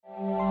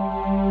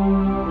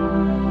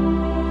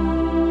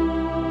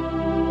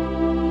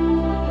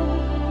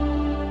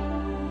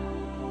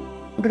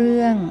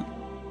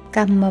ก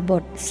รรมบ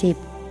ท10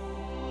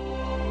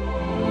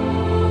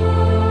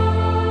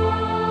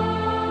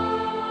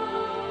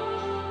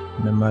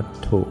นมัต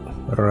ถุ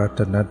รัต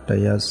นัต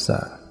ยัสส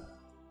ะ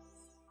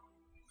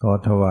ขอ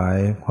ถวาย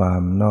ควา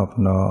มนอบ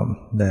น้อม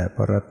แด่พ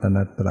ระรัตน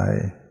ตรัย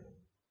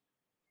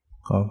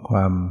ขอคว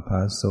ามผ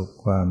าสุก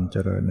ความเจ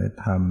ริญใน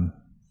ธรรม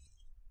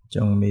จ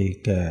งมี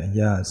แก่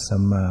ญาติสั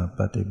มมาป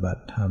ฏิบั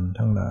ติธรรม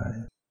ทั้งหลาย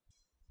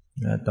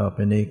และต่อไป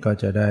นี้ก็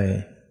จะได้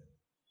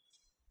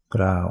ก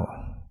ล่าว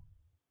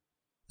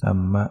ธร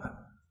รมะ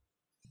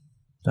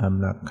ตาม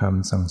หลักค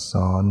ำสั่งส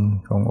อน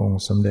ขององ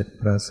ค์สมเด็จ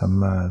พระสัม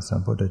มาสัม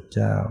พุทธเ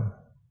จ้า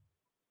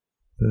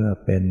เพื่อ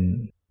เป็น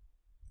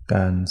ก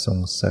ารส่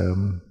งเสริม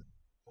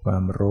ควา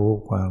มรู้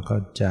ความเข้า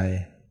ใจ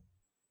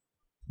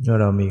เมื่อ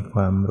เรามีคว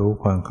ามรู้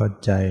ความเข้า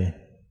ใจ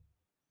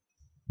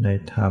ใน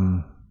ธรรม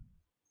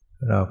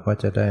เราก็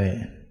จะได้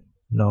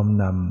น้อม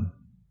น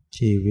ำ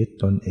ชีวิต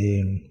ตนเอ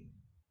ง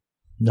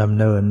ดำ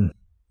เนิน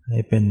ให้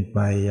เป็นไป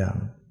อย่าง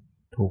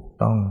ถูก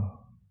ต้อง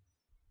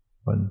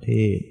คน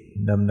ที่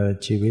ดำเนิน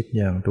ชีวิต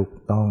อย่างถูก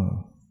ต้อง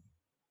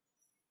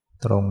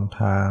ตรง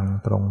ทาง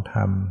ตรงธร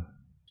รม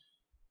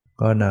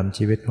ก็นำ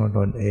ชีวิตของต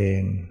นเอง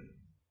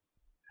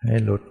ให้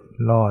หลุด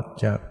รอด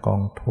จากกอ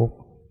งทุกข์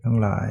ทั้ง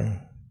หลาย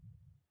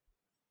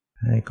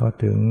ให้เข้า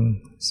ถึง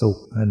สุข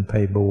อันไพ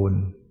บูลย์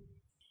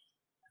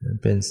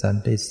เป็นสัน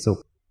ติสุ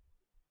ข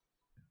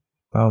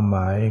เป้าหม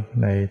าย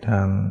ในท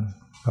าง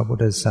พระพุท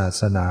ธศา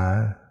สนา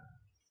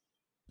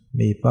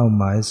มีเป้า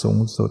หมายสูง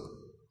สุด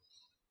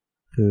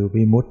คือ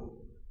วิมุตติ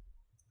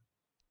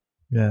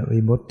และวิ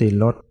มุตติ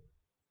ลด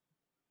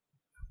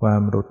ควา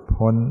มหลุด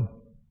พ้น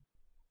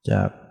จ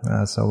ากอ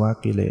าสวะ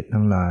กิเลส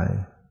ทั้งหลาย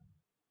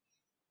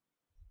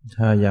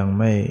ถ้ายัง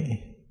ไม่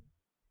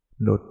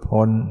หลุด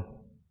พ้น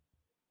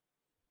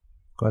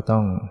ก็ต้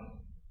อง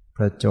ผ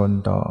จญ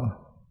ต่อ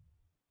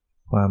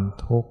ความ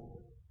ทุกข์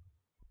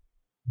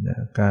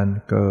การ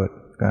เกิด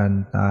การ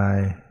ตาย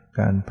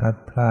การพลัด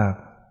พราก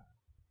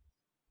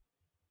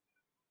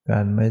กา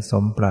รไม่ส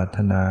มปราร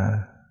ถนา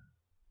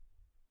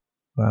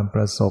ความป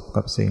ระสบ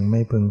กับสิ่งไ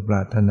ม่พึงปร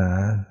ารถนา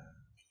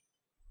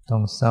ต้อ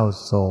งเศร้า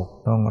โศก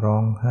ต้องร้อ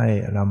งไห้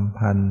รำ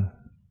พัน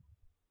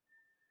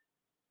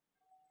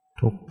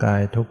ทุกข์กา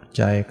ยทุกข์ใ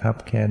จคับ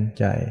แค้น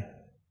ใจ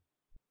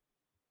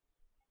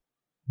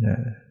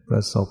ปร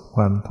ะสบค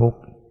วามทุกข์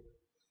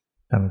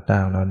ต่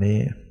างๆเหล่านี้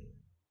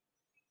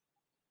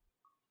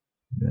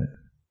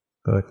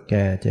เกิดแ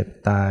ก่เจ็บ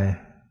ตาย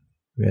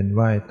เวียน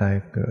ว่ายตาย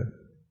เกิด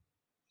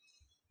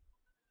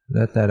แล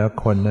ะแต่ละ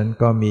คนนั้น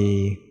ก็มี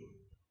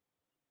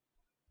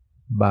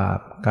บา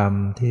ปกรรม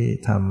ที่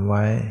ทำไ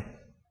ว้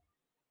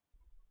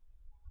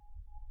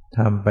ท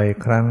ำไป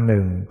ครั้งห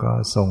นึ่งก็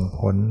ส่ง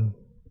ผล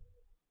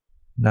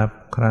นับ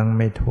ครั้งไ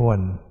ม่ถ้วน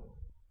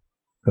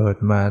เกิด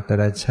มาแต่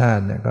ละชา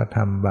ติเนี่ยก็ท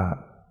ำบาป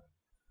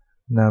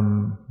น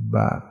ำบ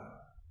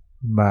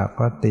าป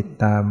ก็ติด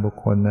ตามบุค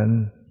คลนั้น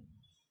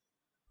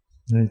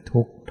ให้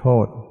ทุกข์โท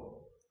ษ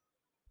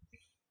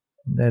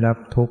ได้รับ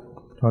ทุกข์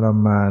ทร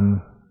มาน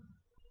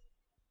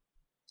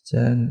ฉะ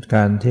นั้นก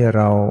ารที่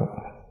เรา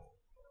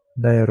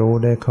ได้รู้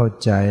ได้เข้า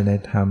ใจใน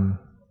ธรรม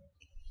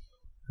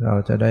เรา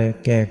จะได้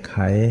แก้ไข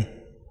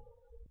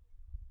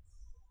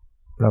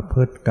ประพ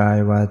ฤติกาย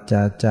วาจ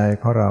าใจ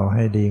ของเราใ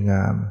ห้ดีง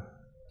าม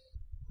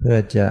เพื่อ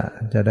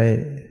จะได้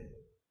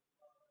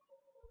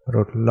ห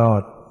ลุดรอ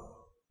ด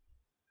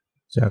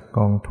จากก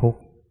องทุก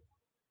ข์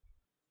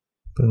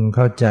พึงเ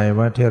ข้าใจ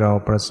ว่าที่เรา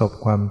ประสบ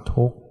ความ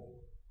ทุกข์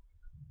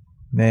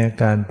แม้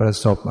การประ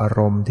สบอาร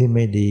มณ์ที่ไ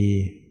ม่ดี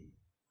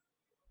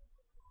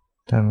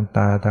ทางต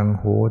าทาง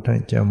หูทาง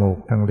จมูก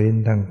ทางลิ้น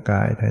ทางก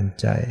ายทาง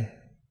ใจ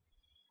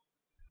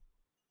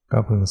ก็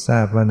พึงทรา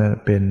บว่านั่น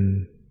เป็น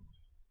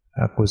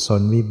อกุศ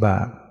ลวิบ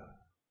าก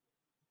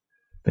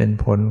เป็น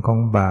ผลของ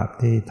บาป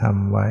ที่ท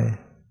ำไว้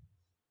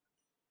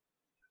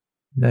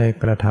ได้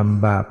กระท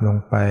ำบาปลง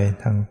ไป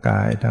ทางก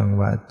ายทาง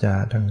วาจา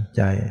ทางใ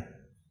จ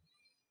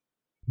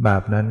บา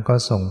ปนั้นก็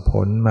ส่งผ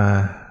ลมา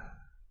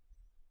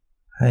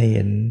ให้เ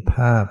ห็นภ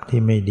าพ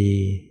ที่ไม่ดี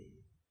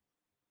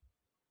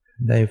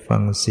ได้ฟั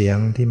งเสียง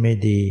ที่ไม่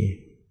ดี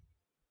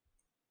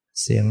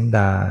เสียง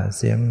ด่าเ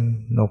สียง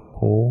นก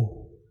หู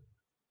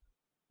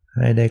ใ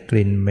ห้ได้ก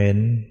ลิ่นเหม็น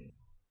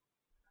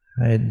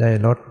ให้ได้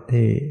รส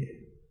ที่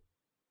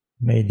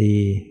ไม่ดี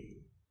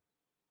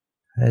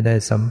ให้ได้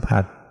สัมผั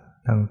ส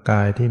ทางก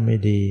ายที่ไม่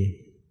ดี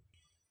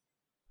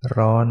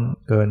ร้อน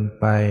เกิน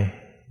ไป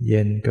เ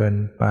ย็นเกิน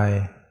ไป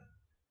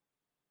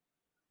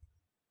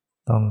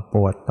ต้องป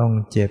วดต้อง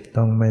เจ็บ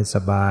ต้องไม่ส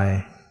บาย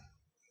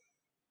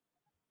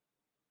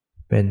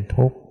เป็น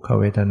ทุกข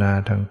เวทนา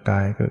ทางก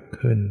ายเกิด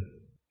ขึ้น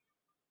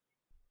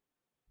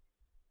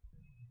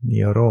มี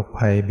โรค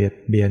ภัยเบียด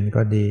เบียน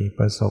ก็ดีป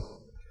ระสบ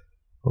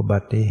อุบั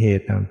ติเห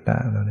ตุต่า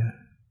งๆแล้วเนี่ย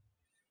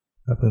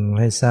ก็พึง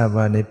ให้ทราบ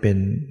ว่านี่เป็น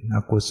อ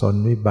กุศล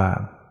วิบา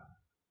ก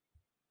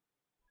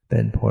เป็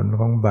นผล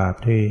ของบาป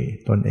ที่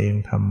ตนเอง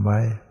ทำไว้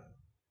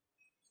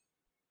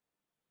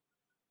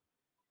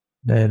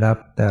ได้รับ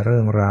แต่เรื่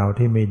องราว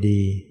ที่ไม่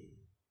ดี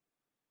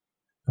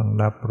ต้อง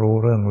รับรู้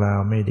เรื่องราว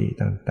ไม่ดี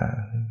ต่าง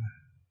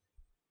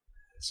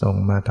ๆส่ง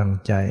มาทาง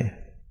ใจ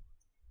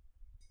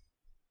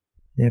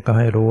เนี่ยก็ใ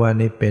ห้รู้ว่า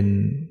นี่เป็น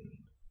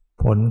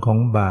ผลของ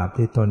บาป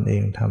ที่ตนเอ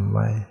งทำไ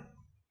ว้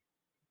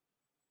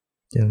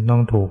จึงต้อ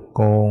งถูกโ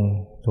กง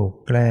ถูก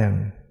แกล้ง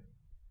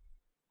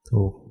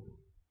ถูก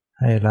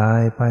ให้ร้า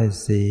ยป้าย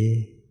สี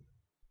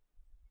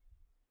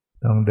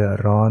ต้องเดือด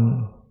ร้อน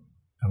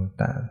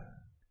ต่าง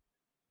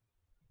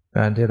ๆก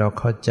ารที่เรา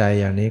เข้าใจ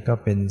อย่างนี้ก็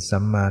เป็นสั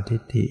มมาทิ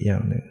ฏฐิอย่า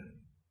งหนึ่ง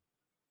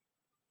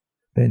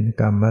เป็น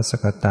กรรมส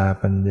กตา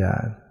ปัญญา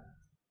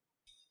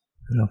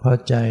เราเข้า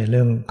ใจเ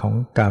รื่องของ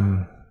กรรม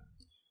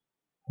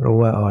รู้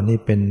ว่านี่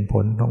เป็นผ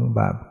ลของบ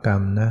าปกรร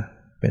มนะ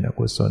เป็นอ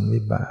กุศล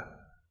วิบาก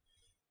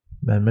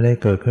มันไม่ได้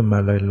เกิดขึ้นมา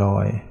ลอ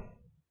ย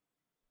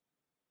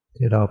ๆ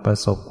ที่เราประ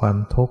สบความ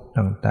ทุกข์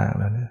ต่างๆ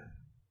แล้วนะ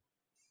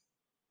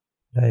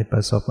ได้ปร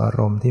ะสบอา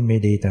รมณ์ที่ไม่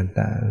ดี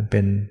ต่างๆมันเ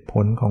ป็นผ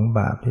ลของบ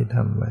าปที่ท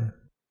ำไว้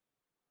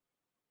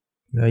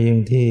แล้วยิ่ง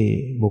ที่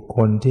บุคค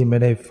ลที่ไม่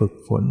ได้ฝึก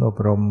ฝนอบ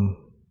รม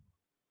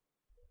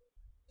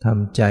ท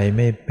ำใจไ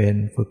ม่เป็น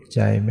ฝึกใ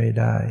จไม่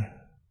ได้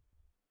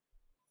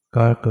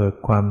ก็เกิด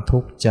ความทุ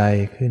กข์ใจ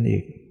ขึ้นอี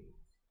ก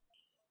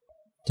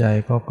ใจ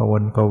ก็กระว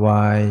นกระว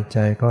ายใจ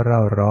ก็เร่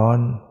าร้อน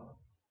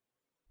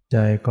ใจ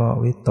ก็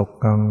วิตก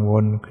กังว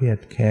ลเครียด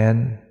แค้น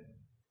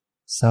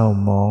เศร้า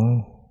หมอง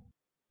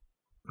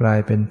กลาย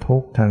เป็นทุ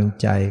กข์ทาง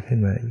ใจขึ้น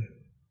มาอีก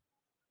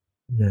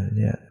เ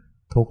นี่ย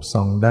ทุกข์ส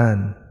องด้าน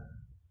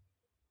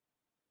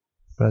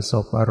ประส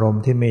บอารม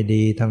ณ์ที่ไม่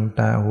ดีทาง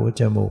ตาหู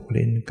จมูก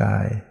ลิ้นกา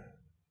ย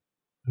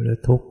หรือ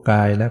ทุกข์ก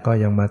ายแล้วก็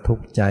ยังมาทุก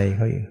ข์ใจเข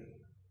าอีก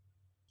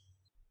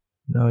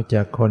นอกจ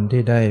ากคน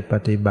ที่ได้ป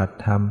ฏิบัติ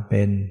ธรรมเ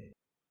ป็น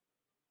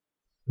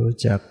รู้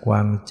จักว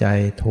างใจ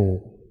ถูก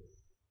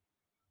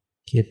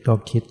คิดก็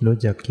คิดรู้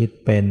จักคิด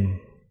เป็น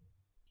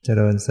เจ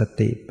ริญส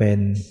ติเป็น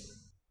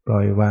ปล่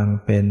อยวาง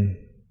เป็น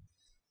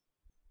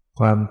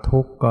ความทุ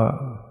กข์ก็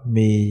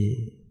มี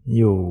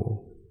อยู่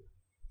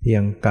เพีย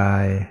งกา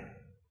ย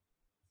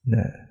น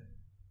ะ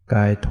ก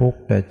ายทุกข์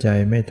แต่ใจ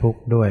ไม่ทุก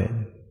ข์ด้วย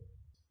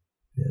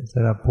ส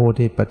ำหรับผู้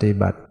ที่ปฏิ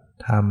บัติ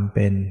ธรรมเ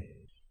ป็น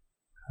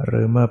ห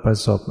รือเมื่อประ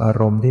สบอา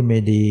รมณ์ที่ไม่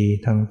ดี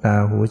ทางตา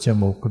หูจ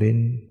มูกลิ้น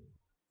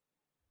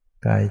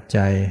กายใจ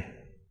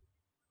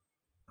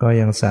ก็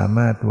ยังสาม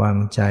ารถวาง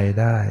ใจ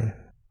ได้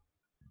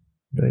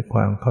ด้วยคว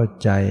ามเข้า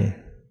ใจ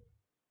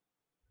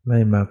ไม่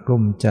มาก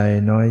ลุ้มใจ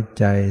น้อย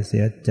ใจเสี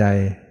ยใจ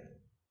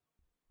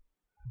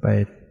ไป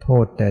โท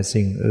ษแต่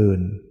สิ่งอื่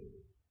น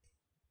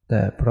แ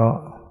ต่เพราะ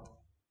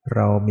เ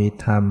รามี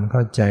ธรรมเข้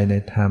าใจใน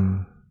ธรรม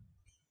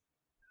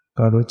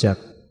ก็รู้จัก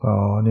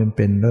นี่เ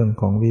ป็นเรื่อง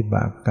ของวิบ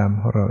ากกรรม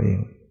ของเราเอง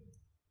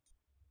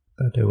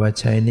ก็ถือว่า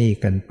ใช้หนี้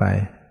กันไป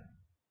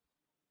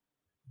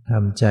ท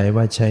ำใจ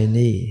ว่าใช้ห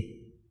นี้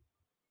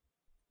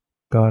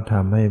ก็ท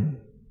ำให้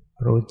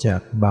รู้จัก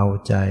เบา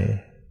ใจ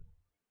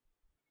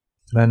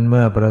ครั้นเ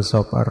มื่อประส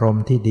บอารม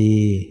ณ์ที่ดี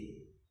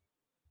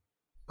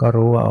ก็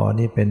รู้ว่า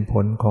นี่เป็นผ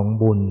ลของ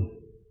บุญ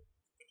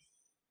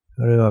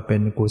เรียกว่าเป็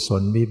นกุศ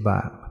ลวิบ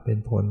ากเป็น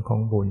ผลของ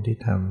บุญที่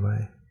ทำไว้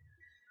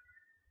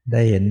ไ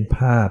ด้เห็นภ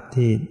าพ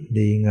ที่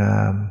ดีงา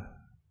ม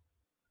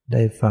ไ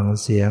ด้ฟัง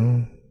เสียง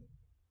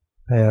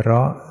ไพเร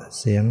าะ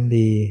เสียง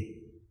ดี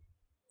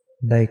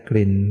ได้ก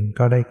ลิ่น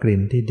ก็ได้กลิ่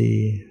นที่ดี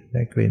ไ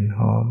ด้กลิ่นห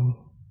อม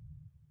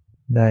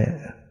ได้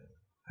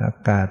อา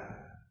กาศ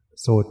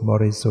สูดบ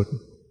ริสุทธิ์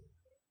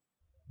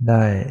ไ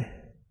ด้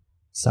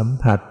สัม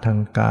ผัสทา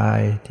งกา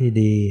ยที่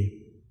ดี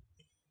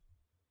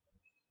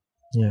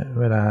เนี่ย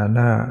เวลาห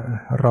น้า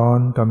ร้อน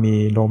ก็มี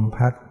ลม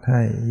พัดใ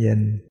ห้เย็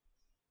น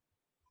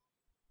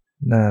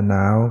หน้าหน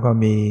าวก็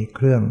มีเค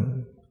รื่อง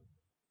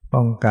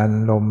ป้องกัน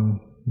ลม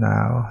หนา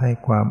วให้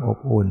ความอบ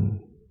อุ่น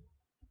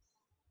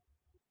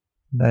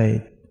ได้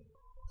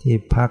ที่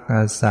พักอ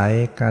าศัย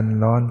กัน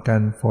ร้อนกั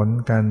นฝน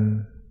กัน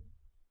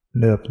เ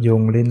หลือบยุ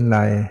งลิ้นไล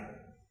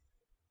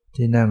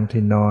ที่นั่ง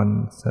ที่นอน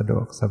สะด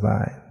วกสบา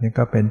ยนี่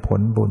ก็เป็นผ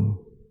ลบุญ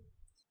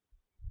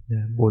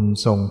บุญ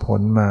ส่งผ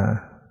ลมา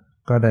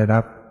ก็ได้รั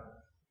บ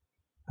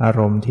อา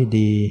รมณ์ที่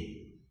ดี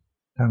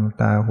ทาง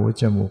ตาหู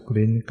จมูก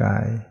ลิ้นกา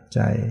ย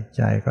ใ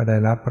จก็ได้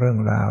รับเรื่อง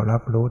ราวรั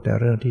บรู้แต่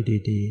เรื่องที่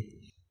ดี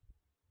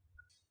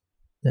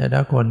ๆแต่ถ้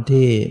าคน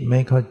ที่ไม่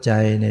เข้าใจ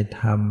ใน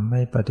ธรรมไ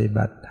ม่ปฏิ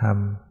บัติธรรม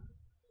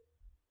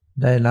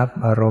ได้รับ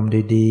อารมณ์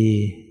ดี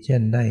ๆเช่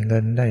นได้เงิ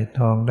นได้ท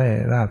องได้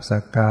ลาภสั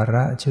กการ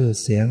ะชื่อ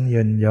เสียงเ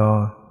ยินยอ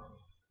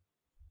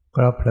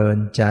ก็เพลิน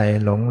ใจ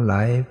หลงไหล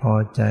พอ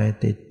ใจ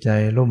ติดใจ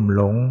ลุ่มห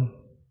ลง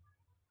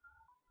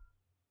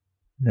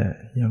เนี่ย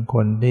อย่างค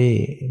นที่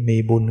มี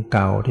บุญเ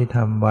ก่าที่ท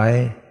ำไว้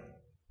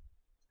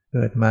เ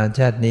กิดมาช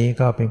าตินี้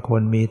ก็เป็นค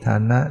นมีฐา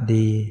นะ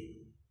ดี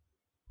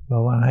เพรา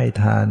ะว่าให้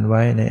ทานไ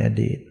ว้ในอ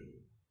ดีต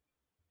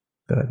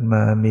เกิดม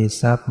ามี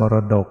ทรัพย์มร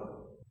ดก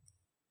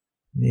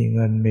มีเ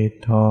งินมี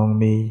ทอง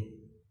มี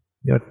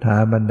ยศถา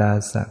บรรดา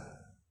ศักดิ์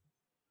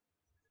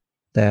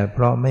แต่เพ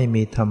ราะไม่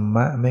มีธรรม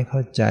ะไม่เข้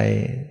าใจ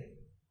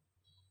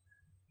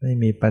ไม่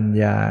มีปัญ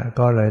ญา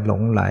ก็เลยหล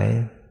งไหล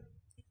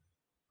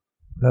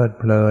เพลิด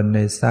เพลินใน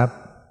ทรัพย์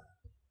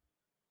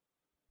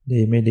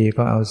ดีไม่ดี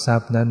ก็เอาทรั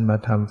พย์นั้นมา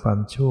ทำความ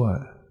ชั่ว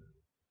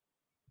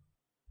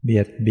เบี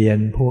ยดเบียน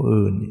ผู้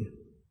อื่น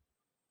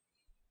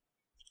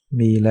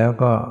มีแล้ว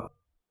ก็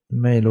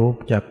ไม่รู้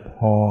จักพ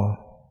อ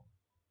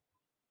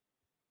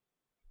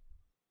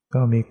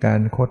ก็มีกา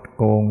รคด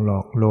โกงหล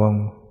อกลวง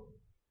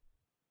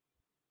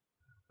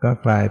ก็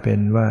กลายเป็น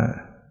ว่า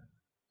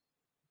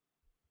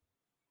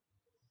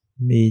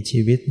มี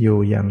ชีวิตอยู่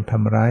อย่างท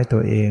ำร้ายตั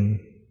วเอง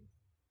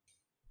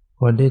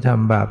คนที่ท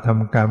ำบาปท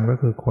ำกรรมก็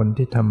คือคน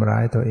ที่ทำร้า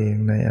ยตัวเอง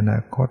ในอนา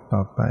คตต่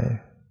อไป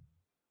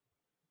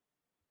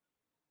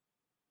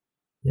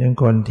อย่าง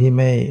คนที่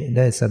ไม่ไ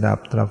ด้สดับ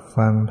ตรับ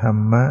ฟังธร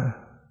รมะ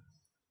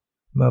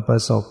เมื่อปร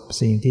ะสบ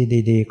สิ่งที่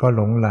ดีๆก็ห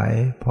ลงไหล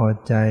พอ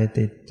ใจ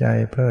ติดใจ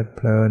เพลิดเ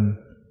พลิน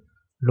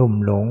ลุ่ม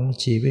หลง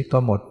ชีวิตก็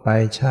หมดไป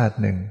ชาติ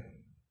หนึ่ง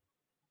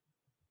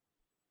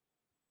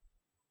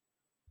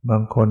บา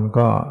งคน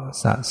ก็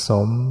สะส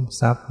ม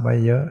ทรัพย์ไว้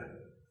เยอะ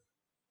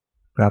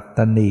กลับต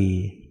นี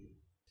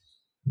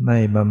ไม่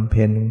บำเ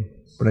พ็ญ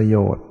ประโย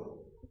ชน์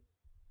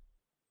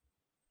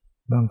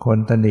บางคน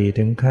ตนี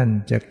ถึงขั้น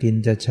จะกิน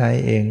จะใช้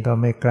เองก็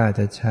ไม่กล้า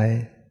จะใช้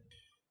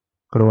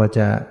กลัวจ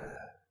ะ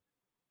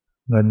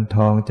เงินท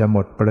องจะหม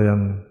ดเปลือง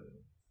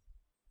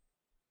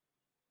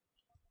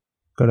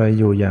ก็เลย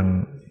อยู่อย่าง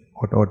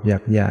อดอยา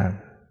ก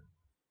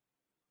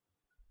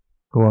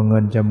กลัวเงิ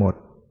นจะหมด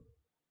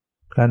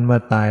ครั้นเมื่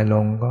อตายล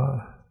งก็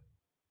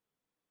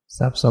ท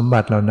รัพย์สมบั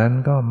ติเหล่านั้น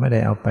ก็ไม่ได้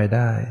เอาไปไ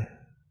ด้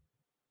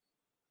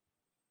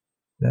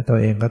และตัว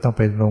เองก็ต้องไ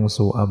ปลง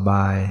สู่อบ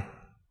าย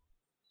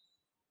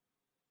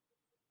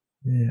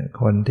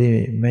คนที่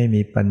ไม่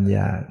มีปัญญ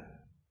า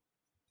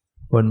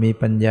คนมี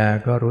ปัญญา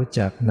ก็รู้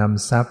จักน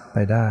ำทรัพย์ไป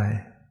ได้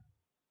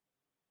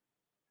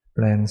แป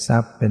ลงทรั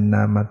พย์เป็นน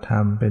ามธรร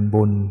มเป็น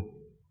บุญ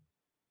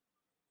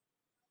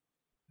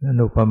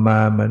อุปมา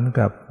เหมือน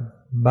กับ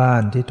บ้า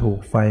นที่ถูก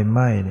ไฟไห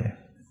ม้เนี่ย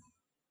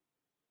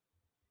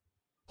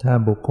ถ้า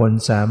บุคคล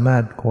สามา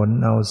รถขน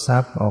เอาทรั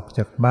พย์ออกจ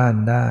ากบ้าน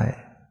ได้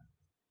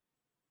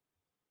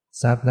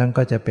ทรัพย์นั้น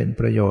ก็จะเป็น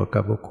ประโยชน์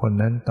กับบุคคล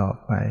นั้นต่อ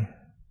ไป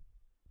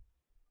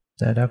แ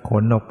ต่ถ้าข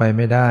นออกไปไ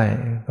ม่ได้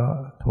ก็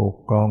ถูก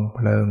กองเพ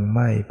ลิงไห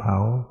ม้เผา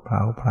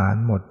ผลาญ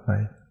หมดไป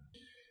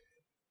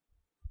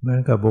เหมือน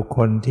กับบุคค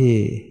ลที่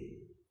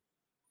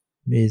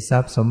มีทรั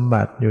พย์สม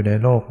บัติอยู่ใน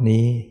โลก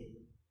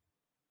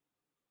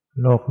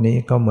นี้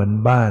ก็เหมือน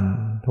บ้าน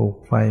ถูก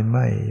ไฟไห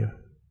ม้อยู่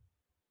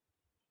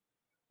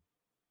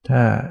ถ้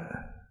า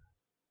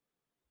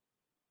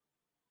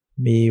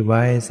มีไ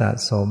ว้สะ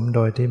สมโด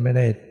ยที่ไม่ไ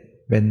ด้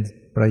เป็น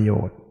ประโย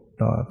ชน์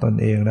ต่อตน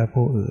เองและ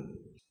ผู้อื่น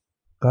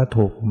ก็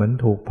เหมือน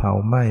ถูกเผา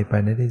ไหม้ไป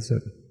ในที่สุ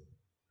ด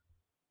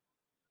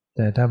แ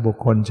ต่ถ้าบุค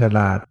คลฉล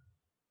าด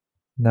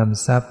น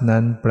ำทรัพย์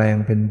นั้นแปลง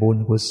เป็นบุญ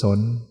กุศล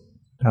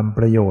ทำป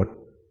ระโยชน์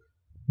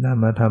น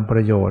ำมาทำปร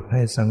ะโยชน์ใ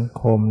ห้สัง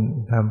คม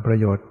ทำประ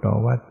โยชน์ต่อ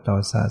วัดต่อ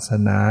ศาส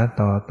นา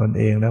ต่อตน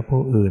เองและ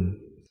ผู้อื่น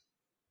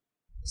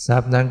ทรั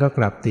พย์นั้นก็ก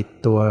ลับติด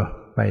ตัว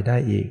ไปได้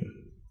อีก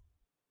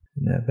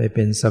ไปเ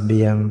ป็นเส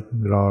บียง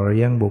หล่อเ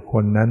ลี้ยงบุคค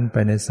ลนั้นไป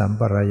ในสัม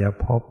ปราย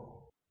ภพ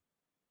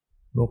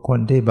บุคคล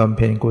ที่บำเ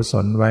พ็ญกุศ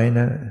ลไว้น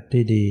ะ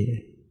ที่ดี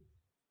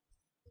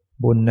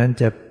บุญนั้น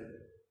จะ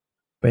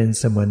เป็น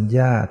เสมือนญ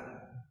าติ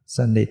ส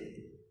นิท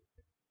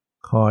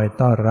คอย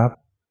ต้อนรับ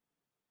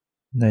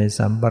ใน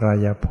สัมปรา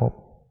ยภพ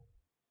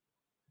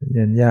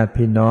ญาติ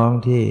พี่น้อง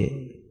ที่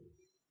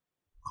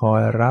คอ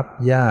ยรับ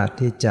ญาติ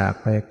ที่จาก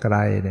ไปไกล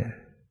เนี่ย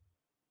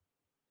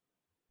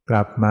ก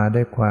ลับมาด้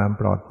วยความ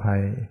ปลอดภั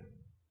ย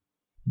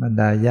บรร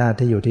ดาญาติ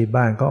ที่อยู่ที่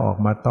บ้านก็ออก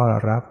มาต้อน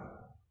รับ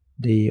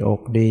ดีอ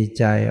กดี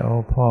ใจ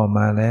พ่อม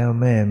าแล้ว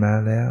แม่มา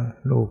แล้ว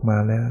ลูกมา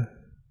แล้ว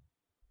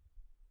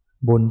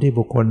บุญที่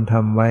บุคคลท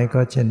ำไว้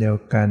ก็เช่นเดียว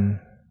กัน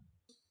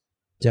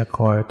จะค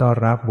อยต้อน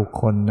รับบุค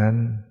คลนั้น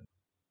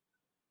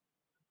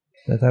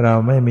แต่ถ้าเรา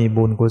ไม่มี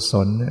บุญกุศ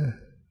ล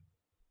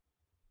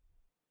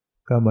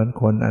ก็เหมือน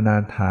คนอนา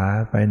ถา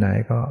ไปไหน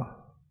ก็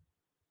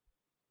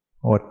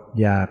อด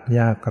อยากย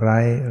ากไ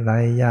ร้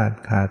ญาติ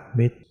ขาด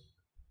มิตร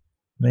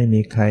ไม่มี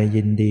ใคร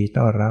ยินดี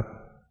ต้อนรับ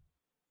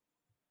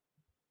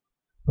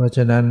เพราะฉ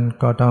ะนั้น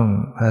ก็ต้อง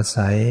อา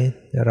ศัย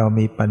เรา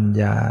มีปัญ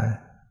ญา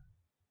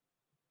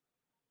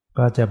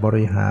ก็จะบ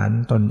ริหาร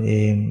ตนเอ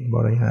งบ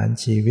ริหาร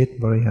ชีวิต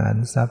บริหาร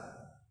ทรัพย์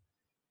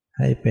ใ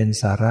ห้เป็น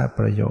สาระป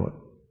ระโยชน์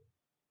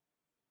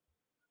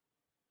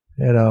ใ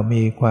ห้เรา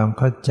มีความเ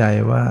ข้าใจ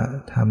ว่า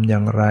ทำอย่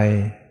างไร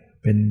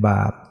เป็นบ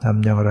าปท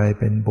ำอย่างไร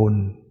เป็นบุญ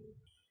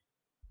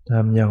ท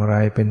ำอย่างไร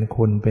เป็น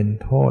คุณเป็น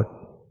โทษ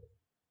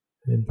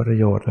เป็นประ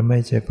โยชน์และไม่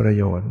ใช่ประ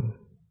โยชน์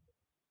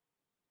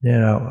เนี่ย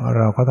เ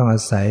ราก็ต้องอ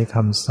าศัยค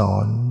ำสอ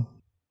น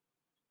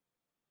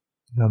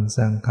คำ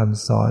สั่งค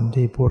ำสอน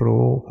ที่ผู้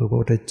รู้คือพระ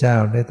พุทธเจ้า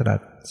ได้ตรั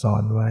สสอ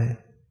นไว้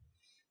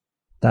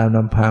ตามล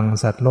ำพัง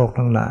สัตว์โลก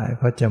ทั้งหลาย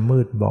ก็จะมื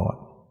ดบอด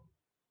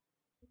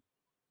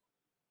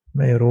ไ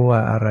ม่รู้ว่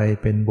าอะไร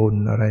เป็นบุญ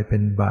อะไรเป็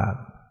นบาป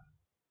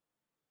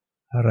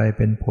อะไรเ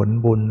ป็นผล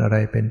บุญอะไร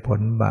เป็นผ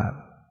ลบาป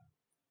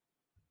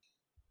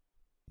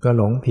ก็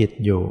หลงผิด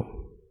อยู่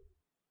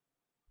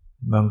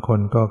บางคน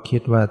ก็คิ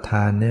ดว่าท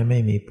านเนี่ยไม่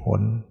มีผ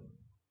ล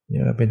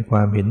นี่เป็นคว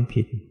ามเห็น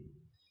ผิด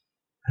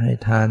ให้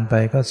ทานไป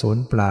ก็สูญ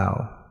เปล่า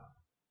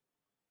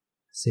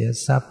เสีย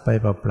ทรัพย์ไป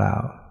เปล่า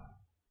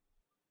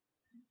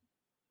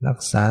ๆรัก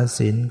ษา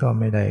ศีลก็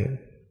ไม่ได้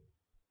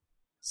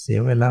เสีย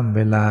เวลา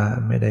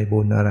ไม่ได้บุ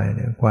ญอะไรเ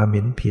นี่ยความเ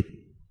ห็นผิด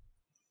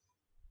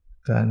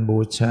การบู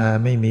ชา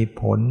ไม่มี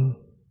ผล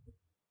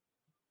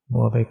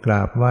มัวไปกร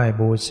าบไหว้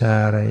บูชา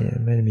อะไร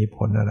ไม่มีผ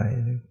ลอะไร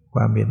คว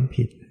ามเห็น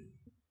ผิด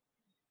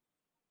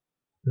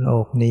โล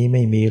กนี้ไ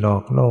ม่มีหรอ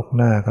กโลก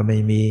หน้าก็ไม่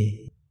มี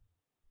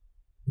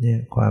เนี่ย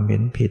ความเห็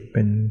นผิดเ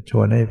ป็นช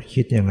วนให้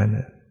คิดอย่างนั้น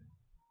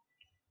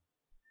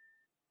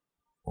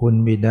คุณ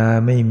บิดา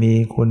ไม่มี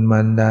คุณมา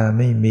รดา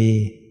ไม่มี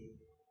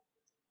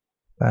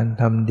การ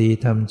ทำดี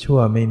ทำชั่ว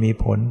ไม่มี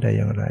ผลแต่อ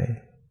ย่างไร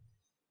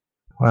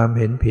ความ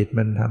เห็นผิด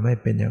มันทำให้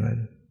เป็นอย่างนั้น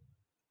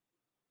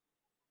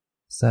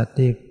สัตว์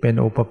ที่เป็น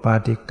โอปปา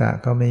ติกะ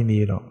ก็ไม่มี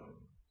หรอก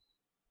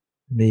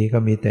มีก็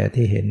มีแต่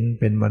ที่เห็น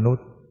เป็นมนุษ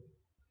ย์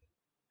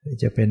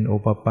จะเป็นโอ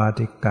ปปา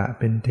ติกะ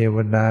เป็นเทว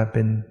ดาเ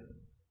ป็น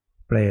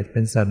เปรตเป็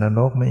นสัตว์นร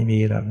กไม่มี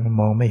หรอก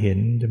มองไม่เห็น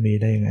จะมี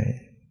ได้ไง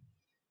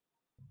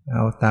เอ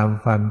าตาม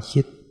ความ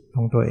คิดข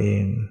องตัวเอ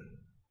ง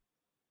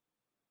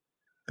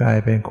กลาย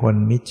เป็นคน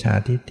มิจฉา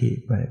ทิฏฐิ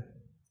ไป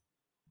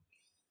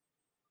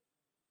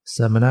ส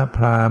มณพ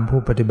ราหมณ์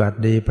ผู้ปฏิบัติ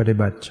ดีปฏิ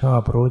บัติชอ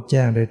บรู้แ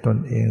จ้งโดยตน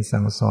เอง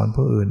สั่งสอน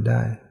ผู้อื่นไ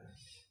ด้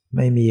ไ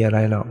ม่มีอะไร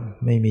หรอก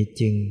ไม่มี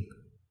จริง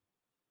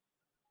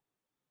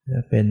จ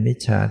ะเป็นมิจ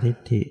ฉาทิฏ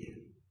ฐิ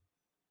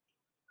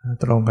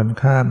ตรงกัน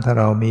ข้ามถ้า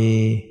เรามี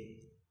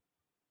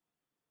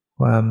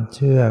ความเ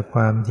ชื่อค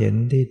วามเห็น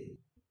ที่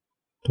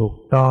ถูก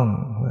ต้อง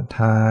ท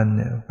านเ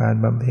นี่ยการ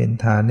บำเพ็ญ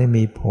ทานได้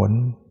มีผล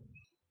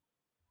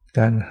ก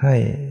ารให้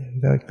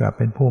ก็กลับเ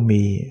ป็นผู้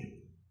มี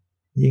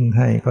ยิ่งใ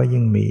ห้ก็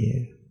ยิ่ง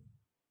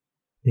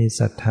มี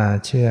ศรัทธา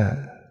เชื่อ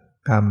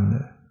กรรม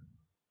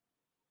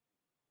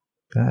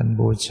การ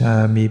บูชา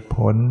มีผ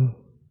ล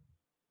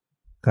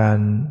การ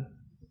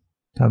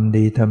ทำ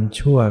ดีทำ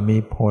ชั่วมี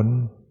ผล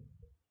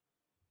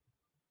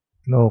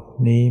โลก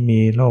นี้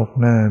มีโลก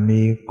หน้า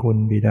มีคุณ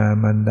บิดา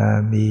มารดา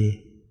มี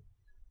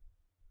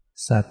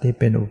สัตว์ที่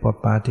เป็นอุป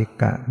ปาติ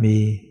กะมี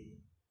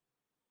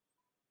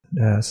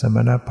สม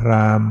ณพร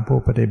าหมณ์ผู้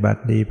ปฏิบั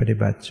ติดีปฏิ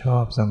บัติชอ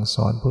บสั่งส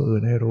อนผู้อื่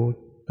นให้รู้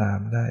ตาม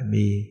ได้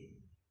มี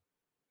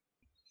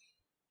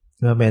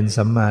เมื่อเป็น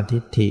สัมมาทิ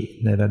ฏฐิ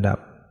ในระดับ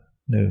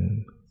หนึ่ง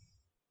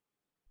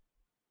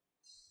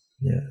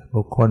เนี่ย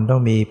บุคคลต้อ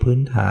งมีพื้น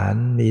ฐาน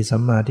มีสั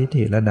มมาทิฏ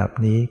ฐิระดับ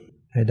นี้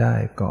ให้ได้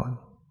ก่อน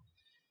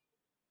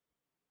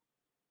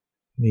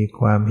มี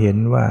ความเห็น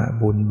ว่า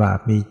บุญบาป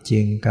มีจริ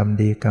งกรรม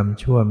ดีกรรม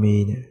ชั่วมี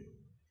เนี่ย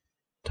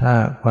ถ้า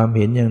ความเ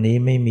ห็นอย่างนี้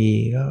ไม่มี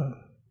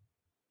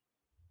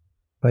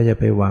ก็จะ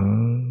ไปหวัง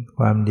ค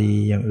วามดี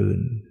อย่างอื่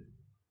น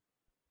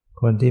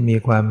คนที่มี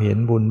ความเห็น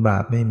บุญบา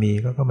ปไม่มี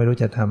ก็ไม่รู้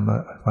จะท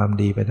ำความ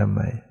ดีไปทำไ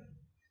ม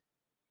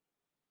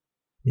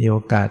มีโอ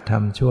กาสท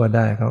ำชั่วไ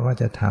ด้เขาก็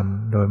จะท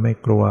ำโดยไม่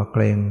กลัวเก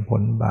รงผ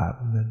ลบาป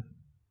นั้น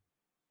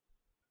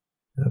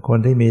คน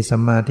ที่มีสั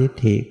มมาทิฏ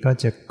ฐิก็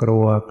จะกลั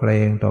วเกร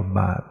งต่อ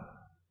บาป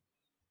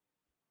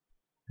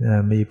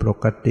มีป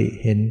กติ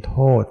เห็นโท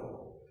ษ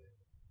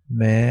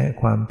แม้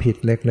ความผิด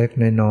เล็ก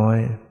ๆน้อย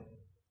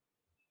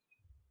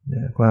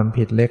ๆความ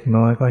ผิดเล็ก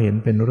น้อยก็เห็น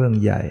เป็นเรื่อง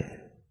ใหญ่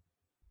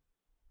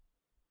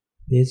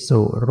ภิก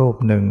ษุรูป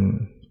หนึ่ง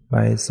ไป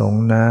สง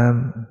น้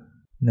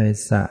ำใน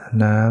สระ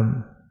น้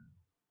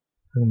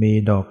ำซึ่งมี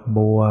ดอก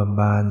บัว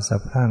บานสะ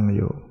พรั่งอ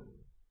ยู่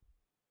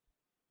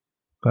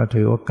ก็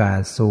ถือโอกาส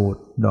สูด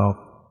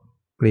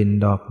กลิ่น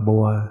ดอกบั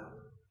ว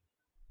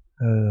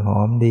ห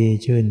อมดี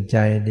ชื่นใจ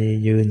ดี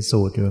ยืน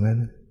สูดอยู่งั้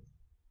น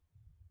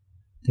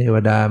เทว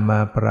ดามา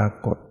ปรา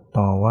กฏ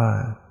ต่อว่า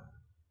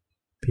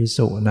ภิก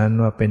ษุนั้น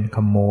ว่าเป็นข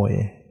โมย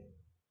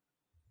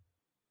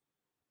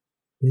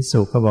ภิก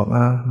ษุก็บอก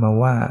มา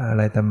ว่าอะไ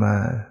รตมา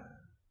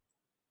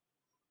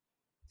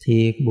ที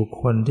บุค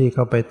คลที่เข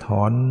าไปถ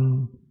อน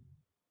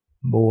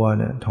บัว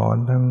เนี่ยถอน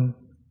ทั้ง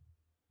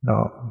ด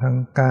อกทั้ง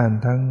ก้าน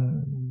ทั้ง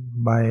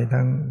ใบ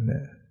ทั้งเนี่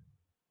ย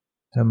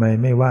ทำไม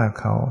ไม่ว่า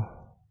เขา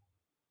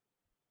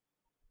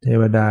เท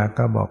วดา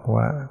ก็บอก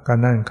ว่าก็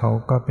นั่นเขา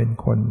ก็เป็น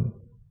คน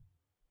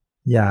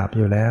หยาบอ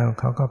ยู่แล้ว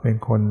เขาก็เป็น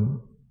คน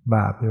บ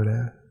าปอยู่แล้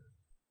ว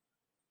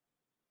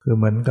คือ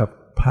เหมือนกับ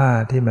ผ้า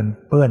ที่มัน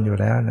เปื้อนอยู่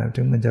แล้วนะ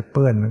ถึงมันจะเ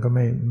ปื้อนมันก็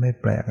ไม่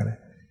แปลกอะไร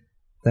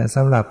แต่ส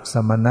ำหรับส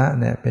มณะ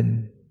เนี่ย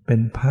เป็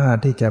นผ้า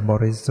ที่จะบ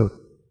ริสุทธิ์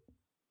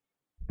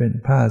เป็น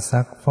ผ้า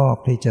ซักฟอก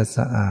ที่จะส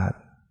ะอาด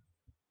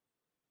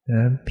ดัง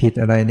นั้นผิด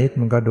อะไรนิด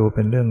มันก็ดูเ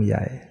ป็นเรื่องให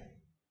ญ่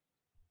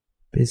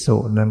ภิกษุ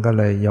นั้นก็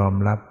เลยยอม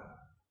รับ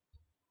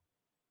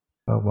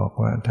ก็บอก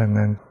ว่าถ้า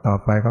งั้นต่อ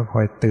ไปก็ค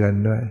อยเตือน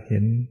ด้วยเห็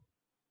น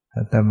อ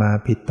าตมา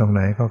ผิดตรงไห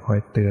นก็คอย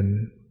เตือน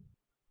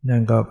นั่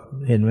นก็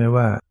เห็นไว้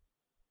ว่า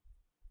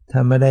ถ้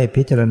าไม่ได้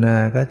พิจารณา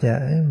ก็จะ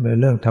เป็น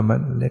เรื่องธรรมะ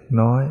เล็ก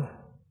น้อย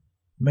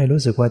ไม่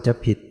รู้สึกว่าจะ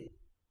ผิด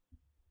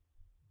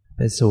ไป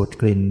สูด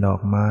กลิ่นดอ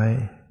กไม้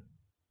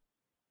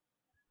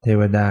เท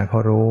วดาเขา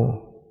รู้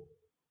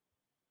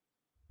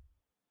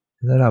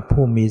สำหรับ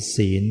ผู้มี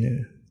ศี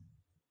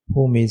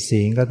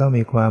ลก็ต้อง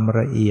มีความ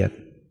ละเอียด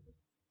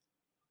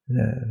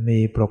มี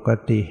ปก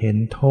ติเห็น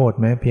โทษ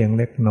แม้เพียง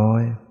เล็กน้อ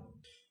ย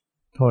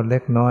โทษเล็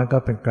กน้อยก็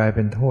กลายเ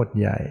ป็นโทษ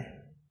ใหญ่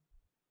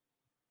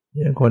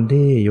คน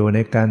ที่อยู่ใน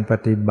การป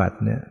ฏิบัติ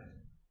เนี่ย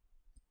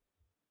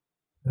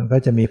มันก็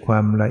จะมีควา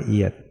มละเ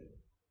อียด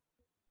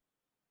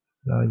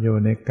เราอยู่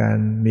ในการ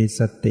มี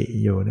สติ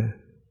อยู่นะ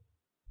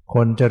ค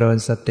นเจริญ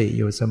สติ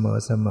อยู่เส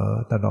มอ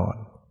ตลอด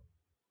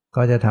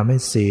ก็จะทำให้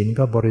ศีล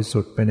ก็บริสุ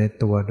ทธิ์ไปใน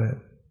ตัวด้วย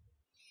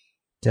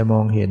จะม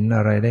องเห็นอ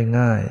ะไรได้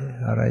ง่าย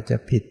อะไรจะ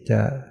ผิดจ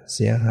ะเ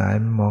สียหาย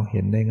มองเ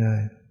ห็นได้ง่า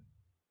ย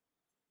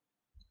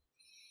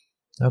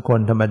ถ้าคน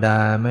ธรรมดา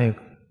ไม่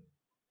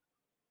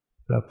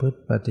ประพฤติ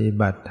ปฏิ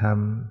บัติธรรม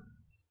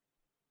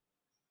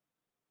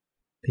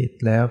ผิด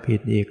แล้วผิด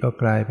อีกก็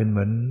กลายเป็นเห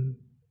มือน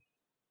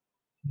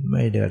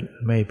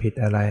ไม่ผิด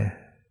อะไร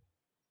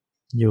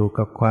อยู่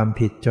กับความ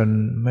ผิดจน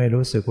ไม่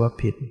รู้สึกว่า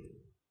ผิด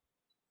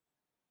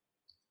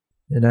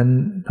ดังนั้น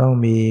ต้อง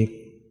มี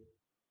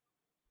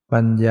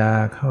ปัญญา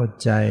เข้า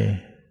ใจ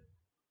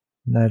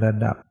ในระ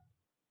ดับ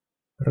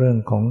เรื่อง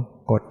ของ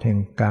กฎแห่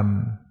งกรรม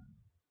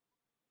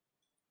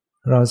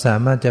เราสา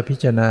มารถจะพิ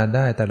จารณาไ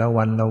ด้แต่ละ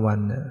วันละวัน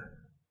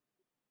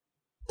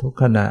ทุก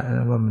ขณะ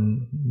ว่า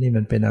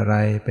มันเป็นอะไร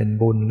เป็น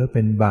บุญหรือเ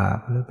ป็นบาป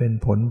หรือเป็น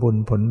ผลบุญ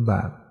ผลบ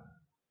าป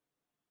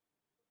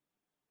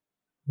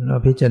เรา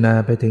พิจารณา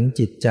ไปถึง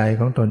จิตใจ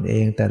ของตนเอ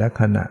งแต่ละ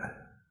ขณะ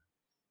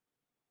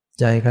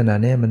ใจขณะ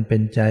นี้มันเป็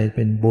นใจเ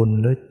ป็นบุญ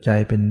หรือใจ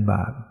เป็นบ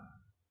าป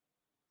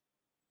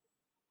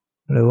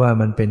หรือว่า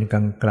มันเป็นกล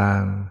า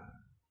ง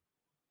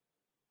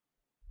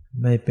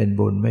ๆไม่เป็น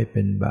บุญไม่เ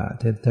ป็นบาป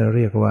ที่เ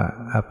รียกว่า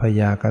อัพ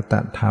ยากต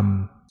ธรรม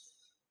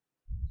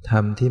ธรร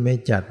มที่ไม่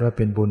จัดว่าเ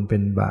ป็นบุญเป็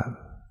นบาป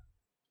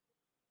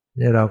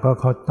นี่เราก็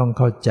ต้อง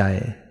เข้าใจ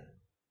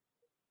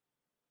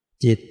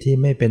จิตที่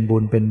ไม่เป็นบุ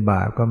ญเป็นบ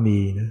าปก็มี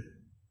นะ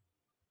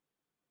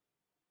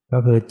ก็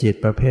คือจิต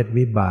ประเภท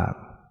วิบาก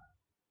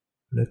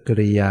หรือก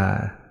ริยา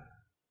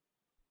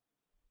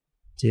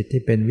จิต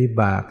ที่เป็นวิ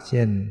บากเ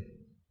ช่น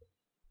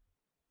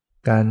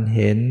การเ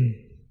ห็น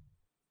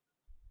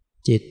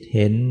จิตเ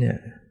ห็นเนี่ย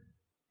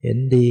เห็น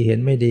ดีเห็น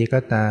ไม่ดีก็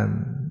ตาม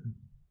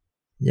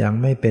ยัง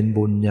ไม่เป็น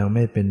บุญยังไ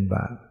ม่เป็นบ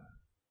าป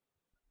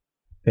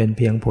เป็นเ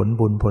พียงผล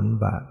บุญผล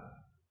บาป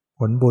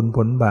ผลบุญผ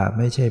ลบาป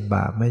ไม่ใช่บ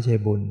าปไม่ใช่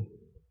บุญ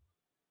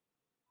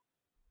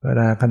เว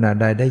ลาขณะ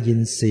ใดได้ยิน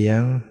เสีย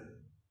ง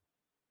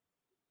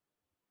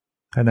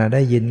ขณะไ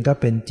ด้ยินก็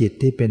เป็นจิต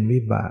ที่เป็น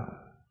วิบาก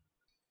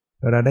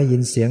เวลาได้ยิ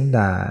นเสียง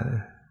ด่า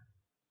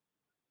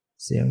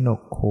เสียงหน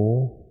กหู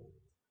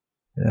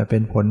เป็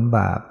นผลบ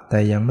าปแต่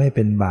ยังไม่เ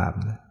ป็นบาป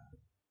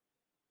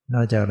น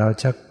อกจากเรา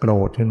ชักโกร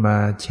ธขึ้นมา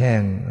แช่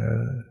ง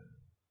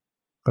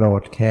โกร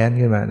ธแค้น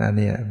ขึ้นมาอัน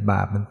นี้บ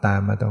าปมันตา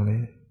มมาตรง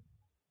นี้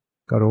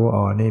ก็รู้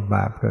อ๋อนี่บ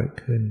าปเกิด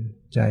ขึ้น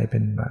ใจเป็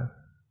นบาป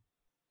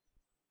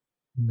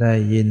ได้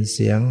ยินเ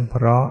สียงเพ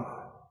ราะ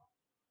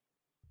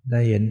ได้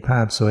เห็นภา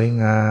พสวย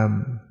งาม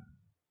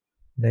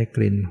ได้ก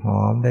ลิ่นห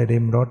อมได้ริ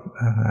มรส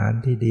อาหาร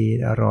ที่ดี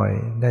อร่อย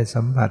ได้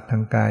สัมผัสทา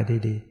งกายที่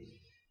ดี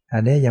อั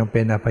นนี้ยังเ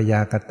ป็นอัพย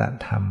ากต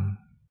ธรรม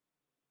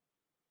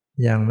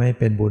ยังไม่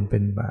เป็นบุญเป็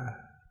นบาป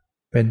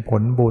เป็นผ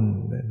ลบุญ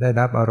ได้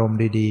รับอารมณ์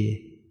ดี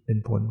ๆเป็น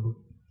ผลบุญ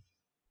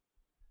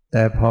แ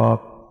ต่พอ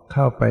เ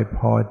ข้าไปพ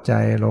อใจ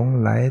หลง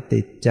ไหล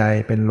ติดใจ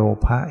เป็นโล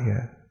ภะ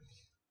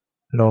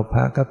โลภ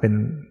ะก็เป็น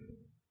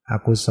อ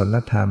กุศล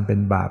ธรรมเป็น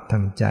บาปทา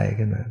งใจ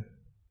ขึ้นมา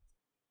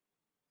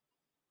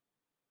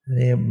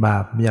นี่บา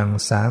ปอย่าง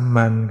สา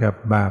มัญกับ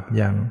บาป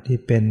อย่างที่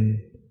เป็น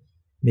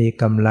มี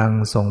กำลัง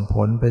ส่งผ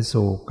ลไป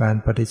สู่การ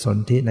ปฏิสน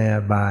ธิในอ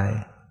บาย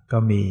ก็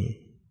มี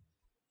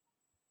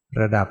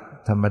ระดับ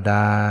ธรรมด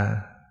า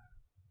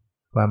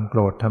ความโก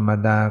รธธรรม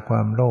ดาคว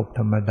ามโลภธ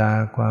รรมดา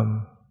ความ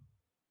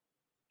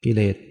กิเ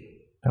ลส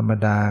ธรรม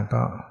ดา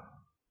ก็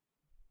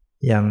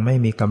ยังไม่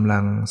มีกำลั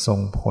งส่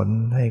งผล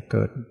ให้เ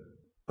กิด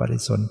ปฏิ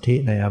สนธิ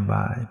ในอบ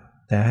าย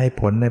แต่ให้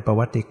ผลในประ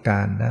วัติกา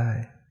รได้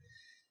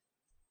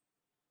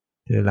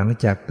คือหลัง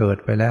จากเกิด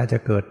ไปแล้วจะ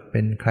เกิดเป็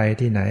นใคร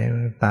ที่ไหน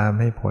ตาม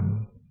ให้ผล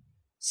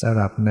สำห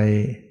รับ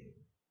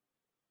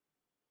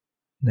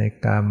ใน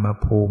กาม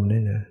ภูมิ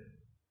นี่นะ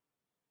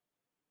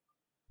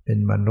เป็น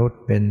มนุษย์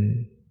เป็น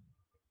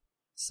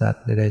สัต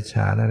ว์เดรัจฉ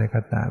านอะไร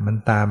ก็ตามมัน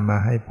ตามมา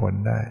ให้ผล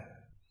ได้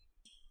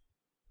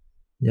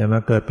อย่ามา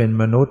เกิดเป็น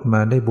มนุษย์ม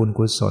าได้บุญ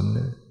กุศล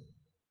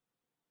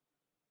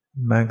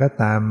มันก็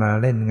ตามมา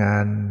เล่นงา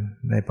น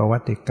ในประวั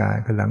ติการ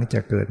คือหลังจา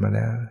กเกิดมาแ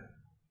ล้ว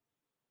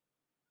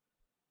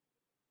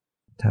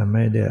ทำใ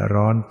ห้เดือด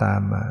ร้อนตา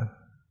มมา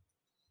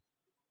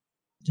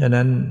ฉะ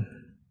นั้น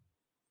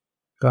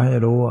ก็ให้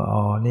รู้ว่า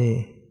อ๋อนี่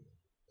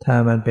ถ้า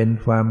มันเป็น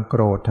ความโก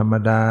รธธรรม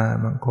ดา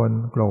บางคน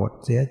โกรธ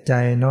เสียใจ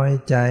น้อย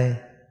ใจ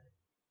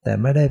แต่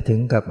ไม่ได้ถึง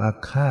กับอา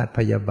ฆาตพ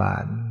ยาบา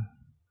ท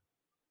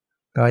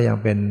ก็ยัง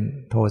เป็น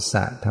โทส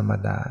ะธรรม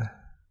ดา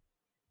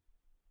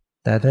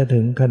แต่ถ้า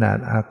ถึงขนาด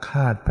อาฆ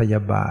าตพย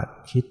าบาท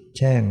คิดแ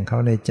ช่งเขา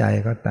ในใจ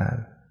ก็ตาม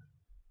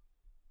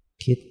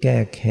คิดแก้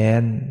แค้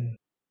น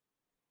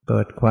เ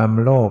กิดความ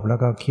โลภแล้ว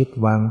ก็คิด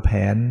วางแผ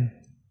น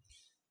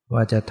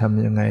ว่าจะท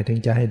ำยังไงถึง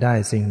จะให้ได้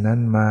สิ่งนั้น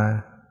มา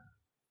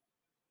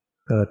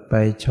เกิดไป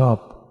ชอบ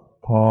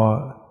พอ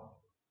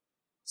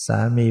สา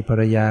มีภร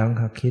รยา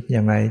เขาคิด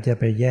ยังไงจะ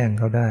ไปแย่ง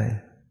เขาได้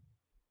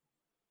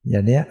อย่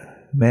างเนี้ย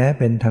แม้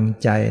เป็นทาง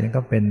ใจ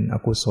ก็เป็นอ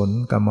กุศล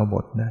กรรมบ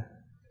ทนะ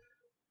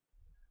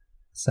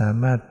สา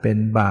มารถเป็น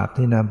บาป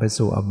ที่นำไป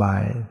สู่อบา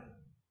ย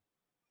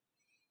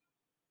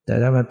แต่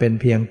ถ้ามันเป็น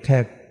เพียงแค่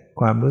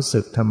ความรู้สึ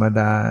กธรรม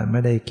ดาไม่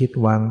ได้คิด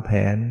วางแผ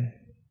น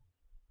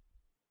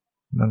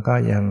มันก็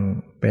ยัง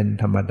เป็น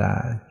ธรรมดา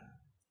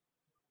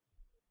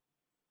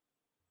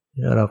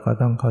เราก็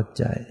ต้องเข้า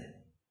ใจ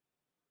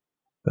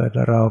เกิด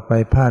เราไป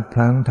พลาดพ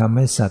ลั้งทำใ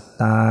ห้สัตว์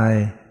ตาย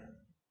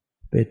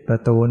ปิดปร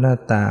ะตูหน้า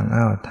ต่าง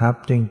ทับ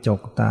จิ้งจ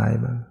กตาย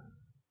บ้าง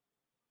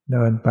เ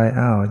ดินไป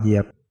เหยี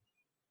ยบ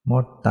ม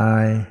ดตา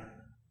ย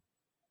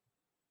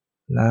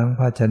ล้าง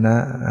ภาชนะ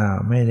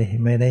ไม่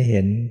ได้เ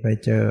ห็นไป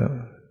เจอ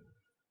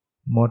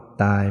มด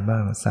ตายบ้า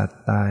งสัต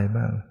ว์ตาย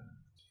บ้าง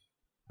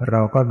เร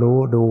าก็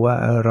ดูว่า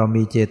เรา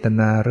มีเจต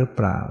นาหรือเ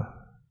ปล่า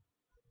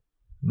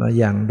มา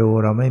อย่างดู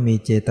เราไม่มี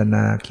เจตน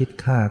าคิด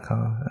ฆ่าเขา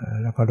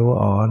แล้วก็รู้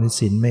นี่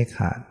ศีลไม่ข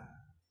าด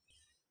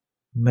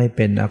ไม่เ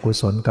ป็นอกุ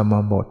ศลกรรม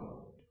บท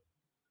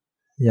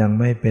ยัง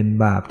ไม่เป็น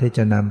บาปที่จ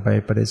ะนำไป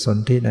ปฏิสน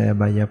ธิในอ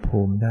บายภู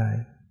มิได้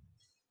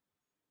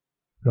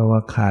เพราะว่า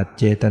ขาด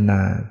เจตนา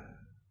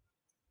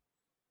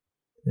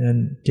ดังนั้น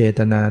เจต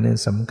นาเนี่ย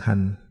สำคัญ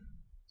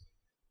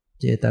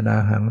เจตนา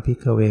หังภิก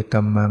ขเว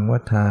กัมมังวั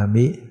ฏฐา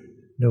มิ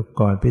ดู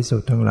ก่อนภิกษุ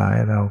ทั้งหลาย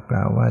เราก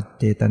ล่าวว่า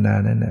เจตนา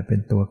นั่นแหละเป็น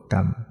ตัวกร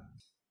รม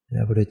พ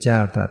ระพุทธเจ้า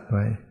ตรัสไ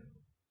ว้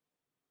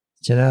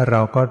ฉะนั้นเร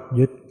าก็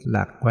ยึดห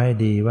ลักไว้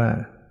ดีว่า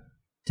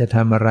จะท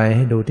ำอะไรใ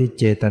ห้ดูที่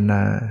เจตน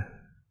า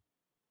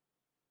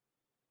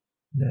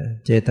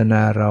เจตน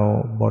าเรา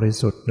บริ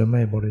สุทธิ์หรือไ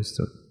ม่บริ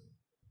สุทธิ์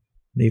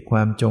มีคว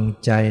ามจง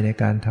ใจใน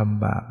การท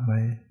ำบาปไหม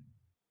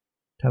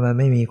ถ้ามัน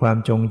ไม่มีความ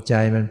จงใจ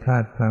มันพลา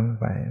ดพลั้ง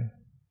ไป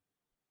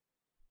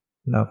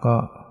เราก็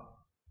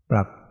ป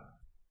รับ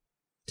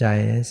ใจ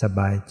ให้ส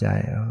บายใจ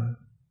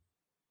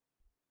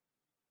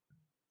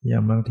อย่า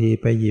งบางที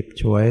ไปหยิบ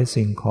ฉวย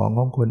สิ่งของ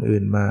คน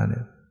อื่นมาเนี่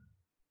ย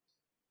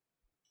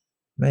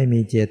ไม่มี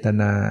เจต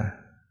นา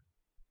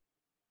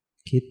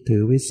คิดถื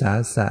อวิสา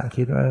สะ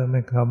คิดว่า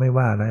เขาไม่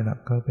ว่าอะไรหรอก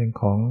เขาเป็น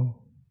ของ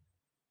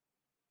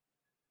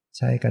ใ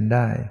ช้กันไ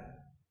ด้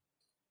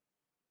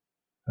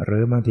หรื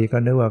อบางทีก็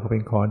นึกว่าเป็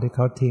นของที่เข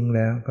าทิ้งแ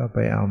ล้วก็ไป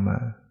เอามา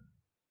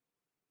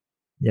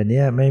อย่าง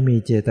นี้ไม่มี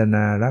เจตน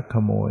าลักข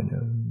โมย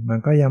มัน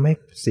ก็ยังไม่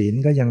ศีล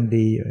ก็ยัง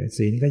ดี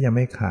ศีลก็ยังไ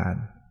ม่ขาด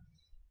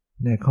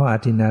ในข้ออ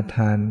ทินนาท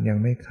านยัง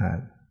ไม่ขาด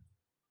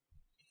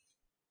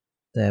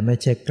แต่ไม่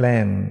ใช่แกล้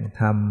ง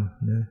ท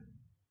ำนะ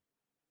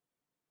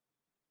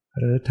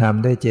หรือท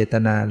ำด้วยเจต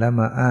นาแล้ว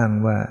มาอ้าง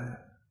ว่า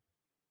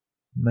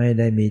ไม่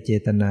ได้มีเจ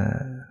ตนา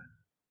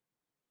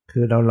คื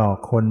อเราหลอก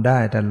คนได้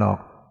แต่หลอก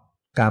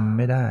กรรมไ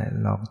ม่ได้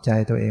หลอกใจ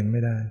ตัวเองไ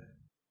ม่ได้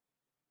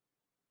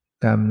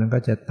กรรมนั้นก็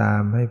จะตา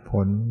มให้ผ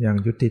ลอย่าง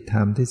ยุติธร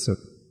รมที่สุด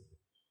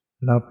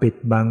เราปิด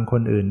บังค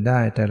นอื่นได้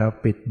แต่เรา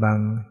ปิดบัง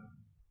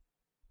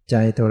ใจ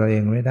ตัวเราเอ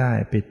งไม่ได้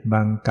ปิด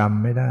บังกรรม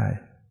ไม่ได้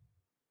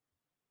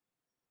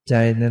ใจ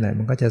นั่นแหละ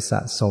มันก็จะสะ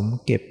สม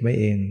เก็บไว้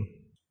เอง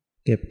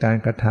เก็บการ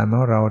กระทำข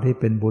องเราที่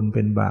เป็นบุญเ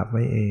ป็นบาปไ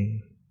ว้เอง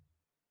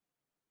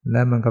แล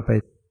ะมันก็ไป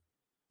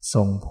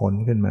ส่งผล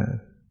ขึ้นมา